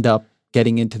you end up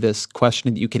getting into this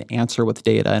question that you can answer with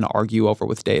data and argue over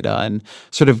with data and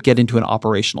sort of get into an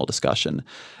operational discussion.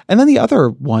 And then the other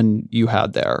one you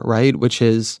had there, right, which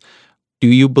is, do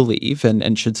you believe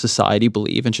and should society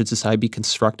believe and should society be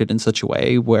constructed in such a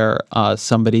way where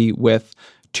somebody with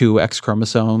 2 X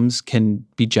chromosomes can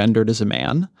be gendered as a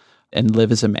man and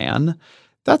live as a man?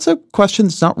 That's a question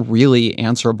that's not really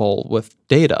answerable with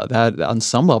data. That on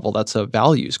some level, that's a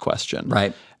values question.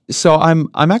 Right. So I'm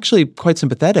actually quite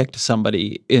sympathetic to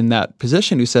somebody in that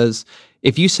position who says,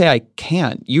 if you say I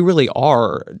can't, you really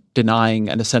are denying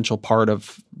an essential part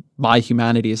of my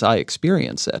humanity as I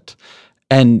experience it.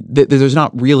 And there's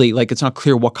not really, it's not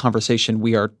clear what conversation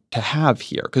we are to have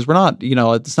here. Because we're not,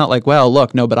 it's not like, well,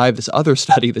 look, no, but I have this other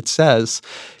study that says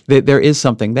that there is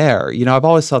something there. I've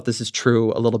always thought this is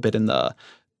true a little bit in the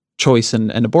choice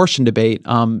and abortion debate.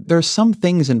 There are some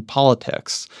things in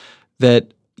politics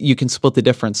that you can split the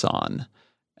difference on.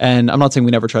 And I'm not saying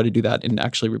we never try to do that in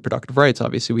actually reproductive rights.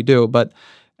 Obviously we do.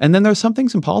 And then there's some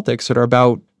things in politics that are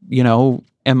about,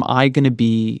 am I going to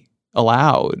be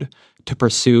allowed to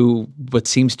pursue what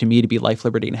seems to me to be life,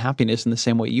 liberty, and happiness in the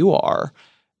same way you are?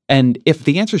 And if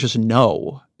the answer is just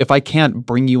no, if I can't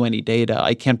bring you any data,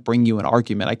 I can't bring you an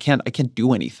argument, I can't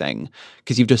do anything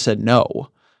because you've just said no,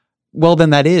 well,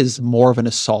 then that is more of an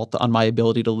assault on my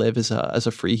ability to live as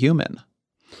a free human.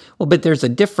 Well, but there's a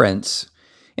difference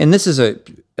And this is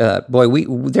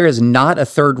there is not a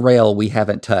third rail we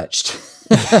haven't touched.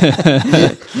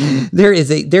 There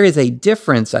is a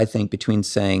difference, I think, between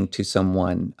saying to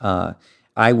someone,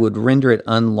 I would render it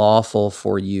unlawful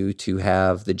for you to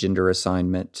have the gender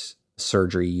assignment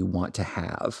surgery you want to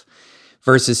have,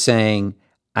 versus saying,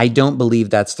 I don't believe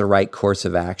that's the right course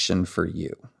of action for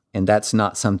you, and that's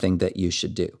not something that you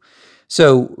should do.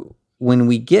 So when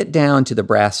we get down to the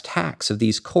brass tacks of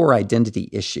these core identity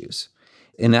issues,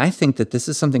 and I think that this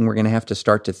is something we're going to have to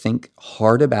start to think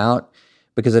hard about,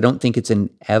 because I don't think it's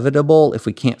inevitable, if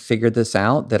we can't figure this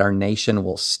out, that our nation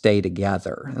will stay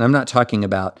together. And I'm not talking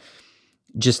about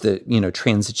just the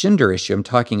transgender issue. I'm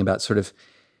talking about sort of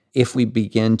if we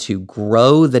begin to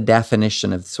grow the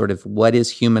definition of sort of what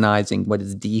is humanizing, what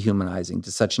is dehumanizing,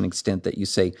 to such an extent that you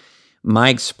say, my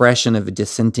expression of a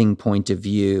dissenting point of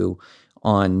view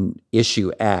on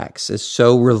issue X is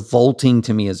so revolting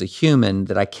to me as a human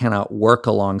that I cannot work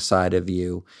alongside of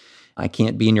you. I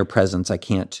can't be in your presence. I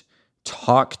can't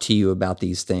talk to you about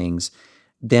these things.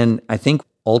 Then I think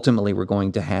ultimately we're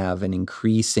going to have an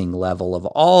increasing level of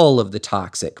all of the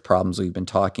toxic problems we've been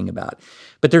talking about.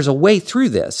 But there's a way through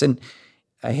this. And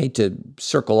I hate to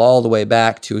circle all the way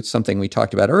back to something we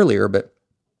talked about earlier, but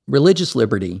religious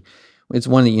liberty is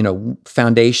one of the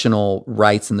foundational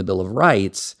rights in the Bill of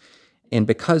Rights. And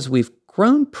because we've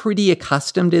grown pretty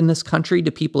accustomed in this country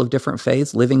to people of different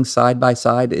faiths living side by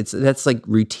side, that's like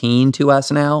routine to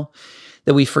us now,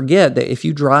 that we forget that if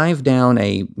you drive down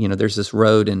there's this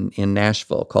road in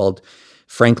Nashville called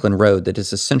Franklin Road that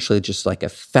is essentially just like a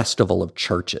festival of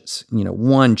churches,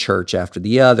 one church after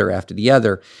the other.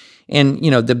 And,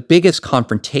 the biggest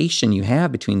confrontation you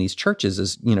have between these churches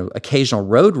is, occasional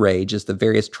road rage as the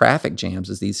various traffic jams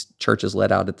as these churches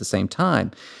let out at the same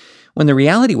time. When the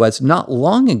reality was, not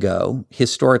long ago,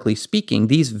 historically speaking,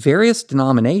 these various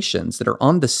denominations that are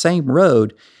on the same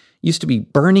road used to be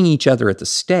burning each other at the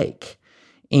stake.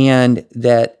 And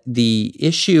that the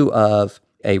issue of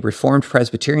a Reformed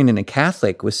Presbyterian and a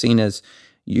Catholic was seen as,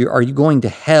 are you going to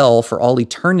hell for all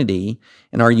eternity,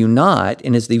 and are you not?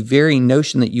 And is the very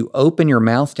notion that you open your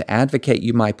mouth to advocate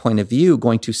my point of view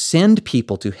going to send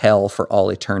people to hell for all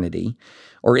eternity,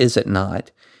 or is it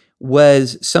not,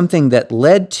 was something that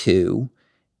led to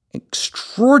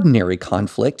extraordinary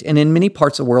conflict, and in many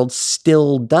parts of the world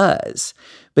still does.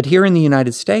 But here in the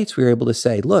United States, we were able to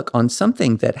say, look, on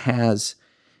something that has,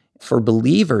 for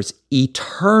believers,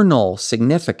 eternal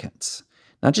significance,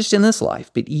 not just in this life,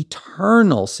 but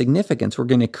eternal significance, we're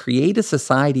going to create a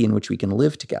society in which we can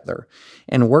live together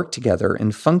and work together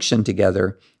and function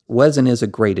together, was and is a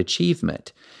great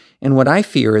achievement. And what I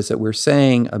fear is that we're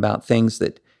saying about things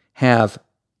that have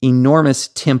enormous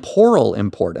temporal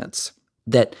importance,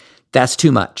 that's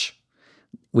too much.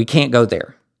 We can't go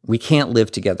there. We can't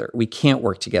live together. We can't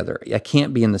work together. I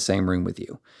can't be in the same room with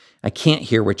you. I can't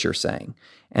hear what you're saying.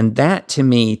 And that, to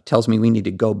me, tells me we need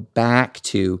to go back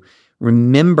to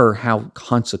remember how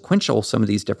consequential some of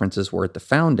these differences were at the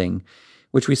founding,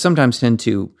 which we sometimes tend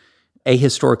to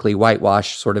ahistorically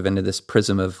whitewash sort of into this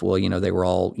prism of, they were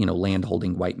all,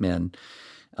 land-holding white men,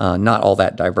 not all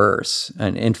that diverse.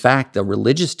 And in fact, the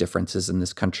religious differences in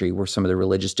this country were some of the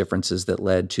religious differences that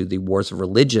led to the wars of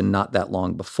religion not that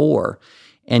long before.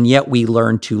 And yet we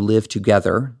learned to live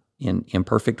together in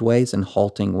imperfect ways and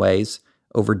halting ways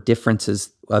over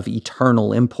differences of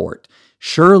eternal import.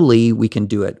 Surely we can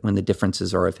do it when the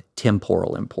differences are of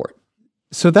temporal import.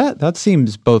 So that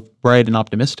seems both bright and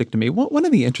optimistic to me. One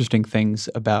of the interesting things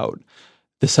about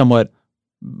the somewhat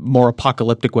more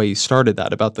apocalyptic way you started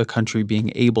that, about the country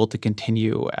being able to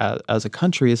continue as a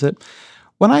country, is that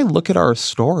when I look at our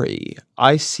story,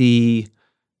 I see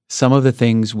some of the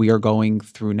things we are going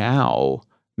through now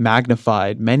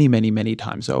magnified many, many, many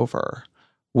times over,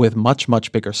 with much,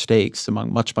 much bigger stakes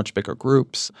among much, much bigger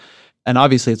groups. And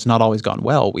obviously, it's not always gone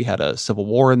well. We had a civil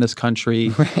war in this country,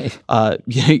 right.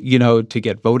 To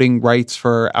get voting rights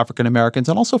for African Americans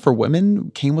and also for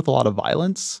women came with a lot of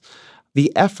violence.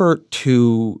 The effort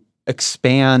to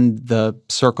expand the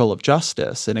circle of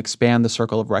justice and expand the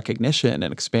circle of recognition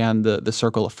and expand the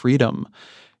circle of freedom,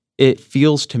 it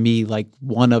feels to me like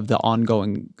one of the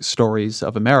ongoing stories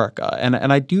of America. And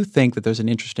I do think that there's an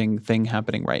interesting thing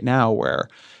happening right now where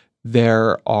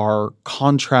there are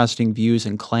contrasting views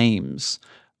and claims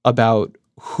about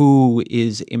who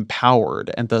is empowered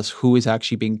and thus who is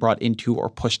actually being brought into or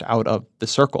pushed out of the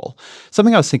circle.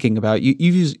 Something I was thinking about, you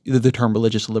use the term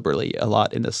religious liberty a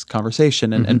lot in this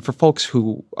conversation. And for folks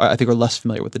who I think are less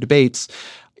familiar with the debates,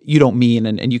 you don't mean,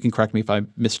 and you can correct me if I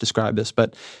misdescribe this,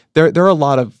 but there are a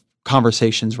lot of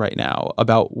conversations right now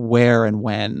about where and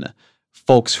when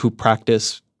folks who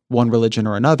practice one religion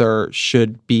or another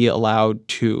should be allowed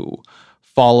to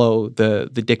follow the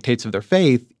dictates of their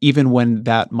faith, even when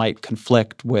that might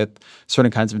conflict with certain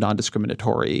kinds of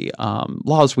non-discriminatory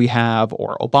laws we have,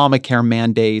 or Obamacare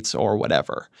mandates, or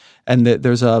whatever. And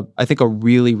there's I think a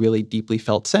really, really deeply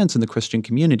felt sense in the Christian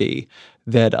community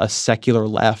that a secular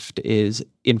left is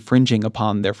infringing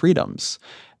upon their freedoms.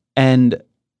 And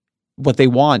what they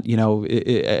want,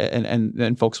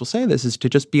 and folks will say this, is to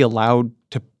just be allowed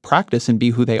to practice and be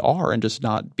who they are and just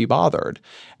not be bothered.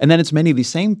 And then it's many of these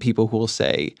same people who will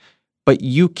say, but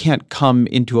you can't come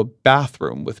into a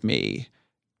bathroom with me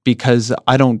because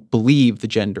I don't believe the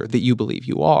gender that you believe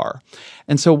you are.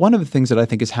 And so one of the things that I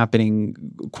think is happening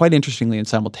quite interestingly and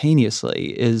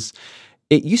simultaneously is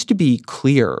it used to be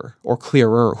clear or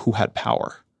clearer who had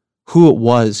power, who it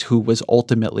was who was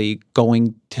ultimately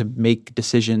going to make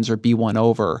decisions or be won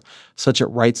over such that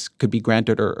rights could be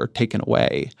granted or taken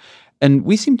away. And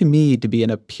we seem to me to be in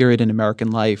a period in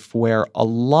American life where a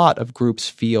lot of groups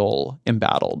feel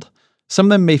embattled. Some of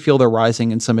them may feel they're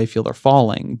rising and some may feel they're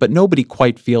falling, but nobody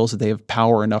quite feels that they have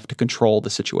power enough to control the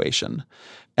situation.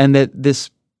 And that this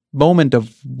moment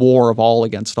of war of all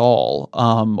against all,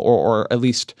 or at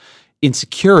least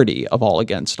insecurity of all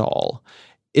against all,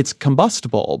 it's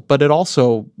combustible, but it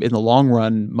also, in the long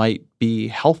run, might be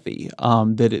healthy,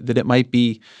 that it might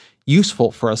be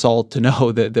useful for us all to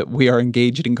know that we are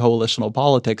engaged in coalitional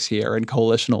politics here and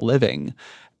coalitional living.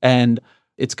 And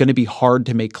it's going to be hard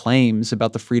to make claims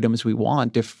about the freedoms we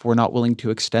want if we're not willing to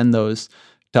extend those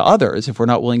to others, if we're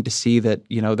not willing to see that,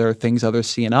 there are things others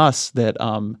see in us that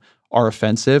are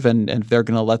offensive, and if they're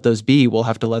going to let those be, we'll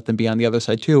have to let them be on the other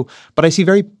side too. But I see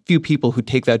very few people who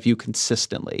take that view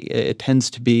consistently. It tends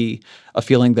to be a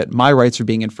feeling that my rights are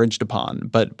being infringed upon,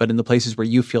 but in the places where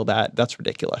you feel that, that's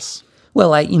ridiculous.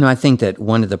 Well, I think that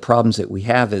one of the problems that we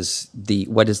have is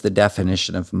what is the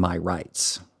definition of my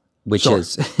rights, which Sure.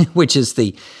 which is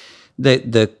the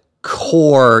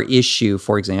core issue,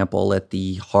 for example, at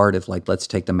the heart of, let's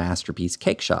take the Masterpiece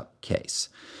Cake Shop case.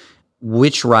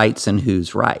 Which rights and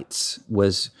whose rights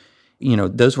was,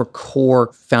 those were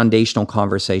core foundational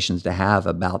conversations to have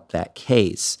about that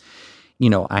case.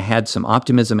 I had some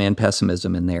optimism and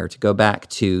pessimism in there. To go back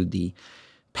to the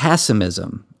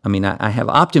pessimism, I have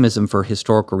optimism for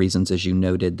historical reasons, as you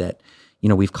noted, that,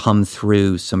 we've come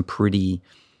through some pretty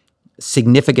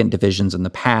significant divisions in the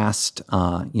past,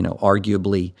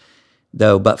 arguably,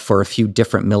 though, but for a few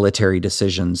different military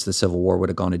decisions, the Civil War would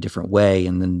have gone a different way,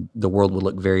 and then the world would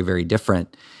look very, very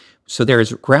different. So there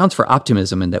is grounds for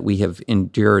optimism in that we have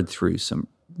endured through some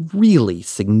really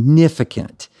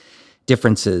significant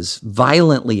differences,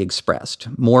 violently expressed,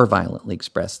 more violently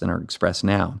expressed than are expressed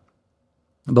now.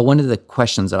 But one of the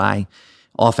questions that I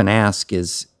often ask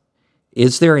is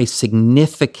there a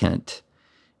significant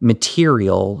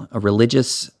material, a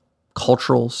religious,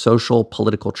 cultural, social,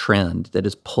 political trend that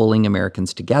is pulling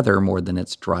Americans together more than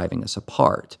it's driving us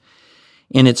apart?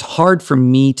 And it's hard for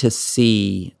me to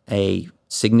see a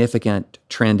significant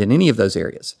trend in any of those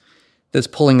areas that's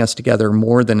pulling us together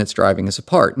more than it's driving us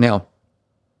apart. Now,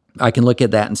 I can look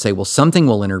at that and say, well, something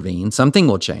will intervene, something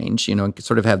will change, and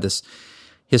sort of have this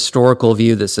historical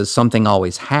view that says something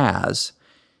always has.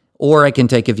 Or I can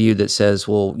take a view that says,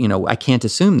 well, I can't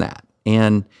assume that.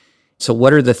 And so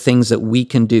what are the things that we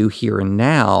can do here and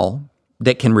now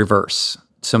that can reverse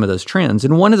some of those trends?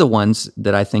 And one of the ones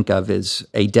that I think of is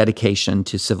a dedication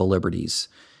to civil liberties,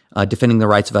 defending the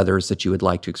rights of others that you would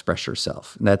like to express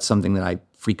yourself. And that's something that I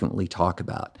frequently talk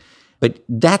about. But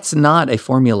that's not a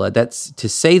formula. That's to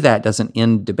say that doesn't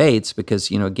end debates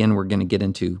because, again, we're going to get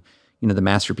into, the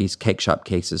Masterpiece Cake Shop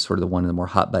case is sort of one of the more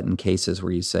hot button cases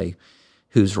where you say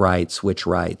whose rights, which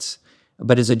rights.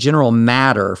 But as a general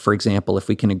matter, for example, if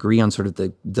we can agree on sort of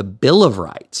the Bill of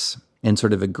Rights and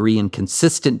sort of agree in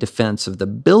consistent defense of the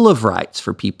Bill of Rights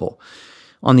for people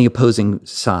on the opposing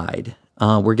side,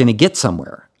 we're going to get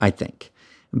somewhere, I think.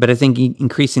 But I think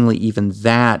increasingly even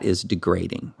that is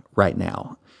degrading right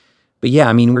now. But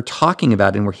yeah, we're talking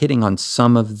about and we're hitting on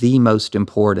some of the most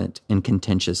important and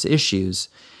contentious issues.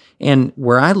 And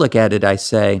where I look at it, I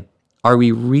say, are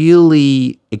we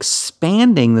really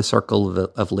expanding the circle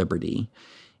of liberty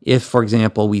if, for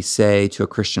example, we say to a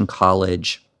Christian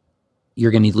college,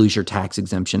 you're going to lose your tax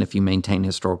exemption if you maintain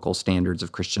historical standards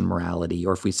of Christian morality,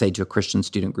 or if we say to a Christian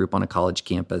student group on a college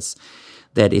campus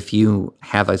that if you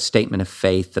have a statement of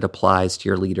faith that applies to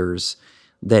your leaders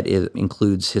that it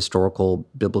includes historical,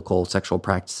 biblical, sexual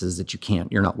practices that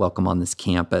you're not welcome on this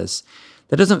campus,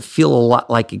 that doesn't feel a lot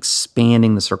like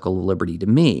expanding the circle of liberty to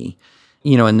me.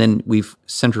 And then we've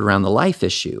centered around the life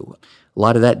issue. A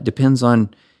lot of that depends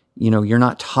on, you're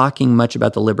not talking much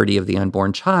about the liberty of the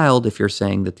unborn child if you're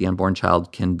saying that the unborn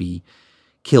child can be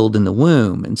killed in the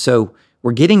womb. And so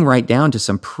we're getting right down to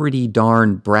some pretty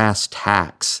darn brass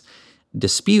tacks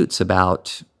disputes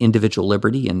about individual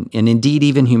liberty and indeed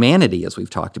even humanity, as we've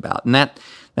talked about. And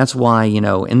that's why,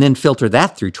 and then filter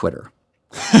that through Twitter.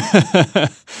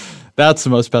 That's the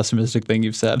most pessimistic thing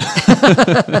you've said.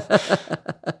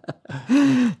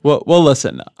 Well,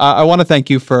 listen, I want to thank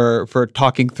you for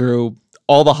talking through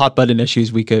all the hot button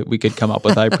issues we could come up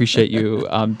with. I appreciate you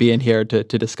being here to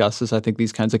discuss this. I think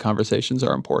these kinds of conversations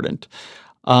are important.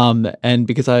 And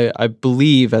because I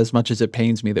believe, as much as it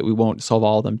pains me that we won't solve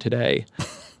all of them today,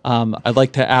 I'd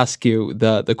like to ask you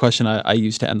the question I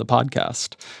used to end the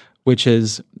podcast, which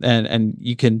is, and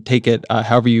you can take it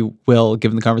however you will,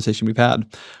 given the conversation we've had.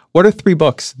 What are 3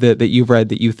 books that you've read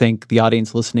that you think the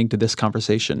audience listening to this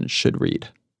conversation should read?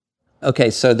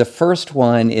 Okay, so the first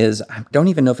one is, I don't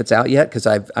even know if it's out yet because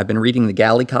I've been reading the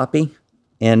galley copy,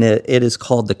 and it is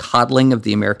called The Coddling of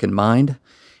the American Mind: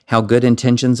 How Good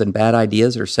Intentions and Bad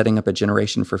Ideas Are Setting Up a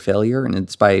Generation for Failure. And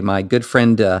it's by my good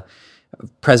friend,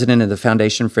 president of the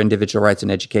Foundation for Individual Rights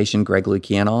and Education, Greg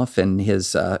Lukianoff, and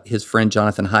his friend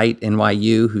Jonathan Haidt,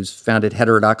 NYU, who's founded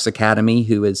Heterodox Academy,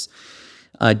 who is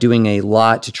doing a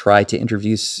lot to try to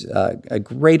introduce a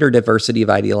greater diversity of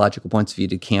ideological points of view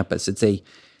to campus. It's a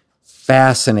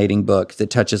fascinating book that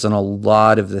touches on a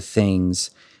lot of the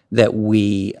things that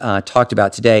we talked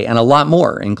about today, and a lot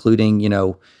more, including,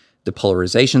 the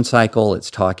polarization cycle.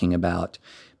 It's talking about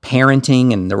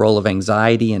parenting and the role of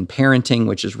anxiety in parenting,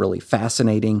 which is really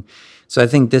fascinating. So I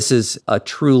think this is a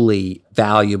truly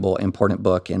valuable, important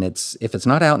book. And if it's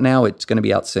not out now, it's going to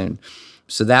be out soon.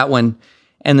 So that one.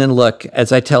 And then look,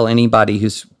 as I tell anybody who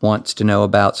wants to know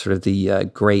about sort of the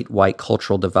great white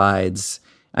cultural divides,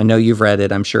 I know you've read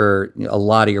it. I'm sure a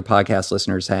lot of your podcast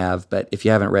listeners have, but if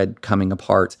you haven't read Coming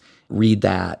Apart, read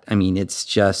that. I mean, it's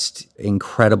just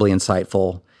incredibly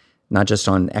insightful, not just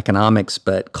on economics,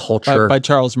 but culture. By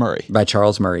Charles Murray. By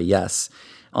Charles Murray, yes.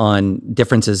 On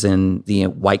differences in the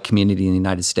white community in the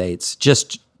United States.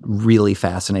 Just really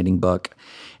fascinating book.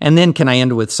 And then can I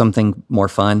end with something more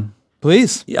fun?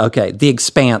 Please. Okay. The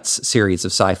Expanse series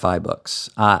of sci-fi books.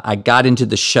 I got into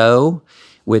The Show,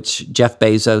 which Jeff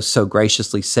Bezos so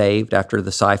graciously saved after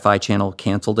the Sci-Fi Channel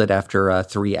canceled it after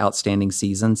 3 outstanding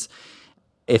seasons.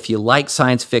 If you like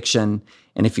science fiction,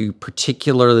 and if you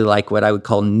particularly like what I would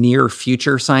call near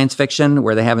future science fiction,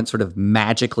 where they haven't sort of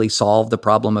magically solved the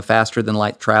problem of faster than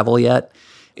light travel yet,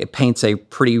 it paints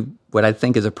what I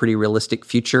think is a pretty realistic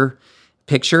future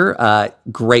picture.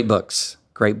 Great books.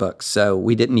 So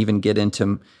we didn't even get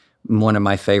into one of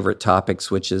my favorite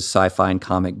topics, which is sci-fi and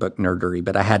comic book nerdery,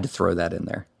 but I had to throw that in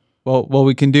there. Well,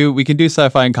 we can do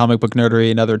sci-fi and comic book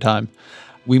nerdery another time.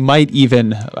 We might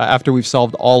even, after we've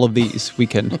solved all of these, we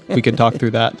can talk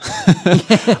through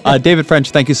that. David French,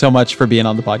 thank you so much for being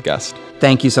on the podcast.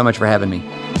 Thank you so much for having me.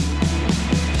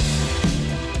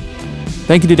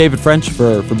 Thank you to David French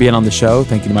for being on the show.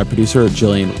 Thank you to my producer,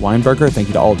 Jillian Weinberger. Thank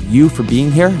you to all of you for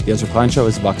being here. The Ezra Klein Show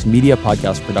is a Vox Media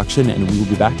podcast production, and we will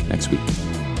be back next week.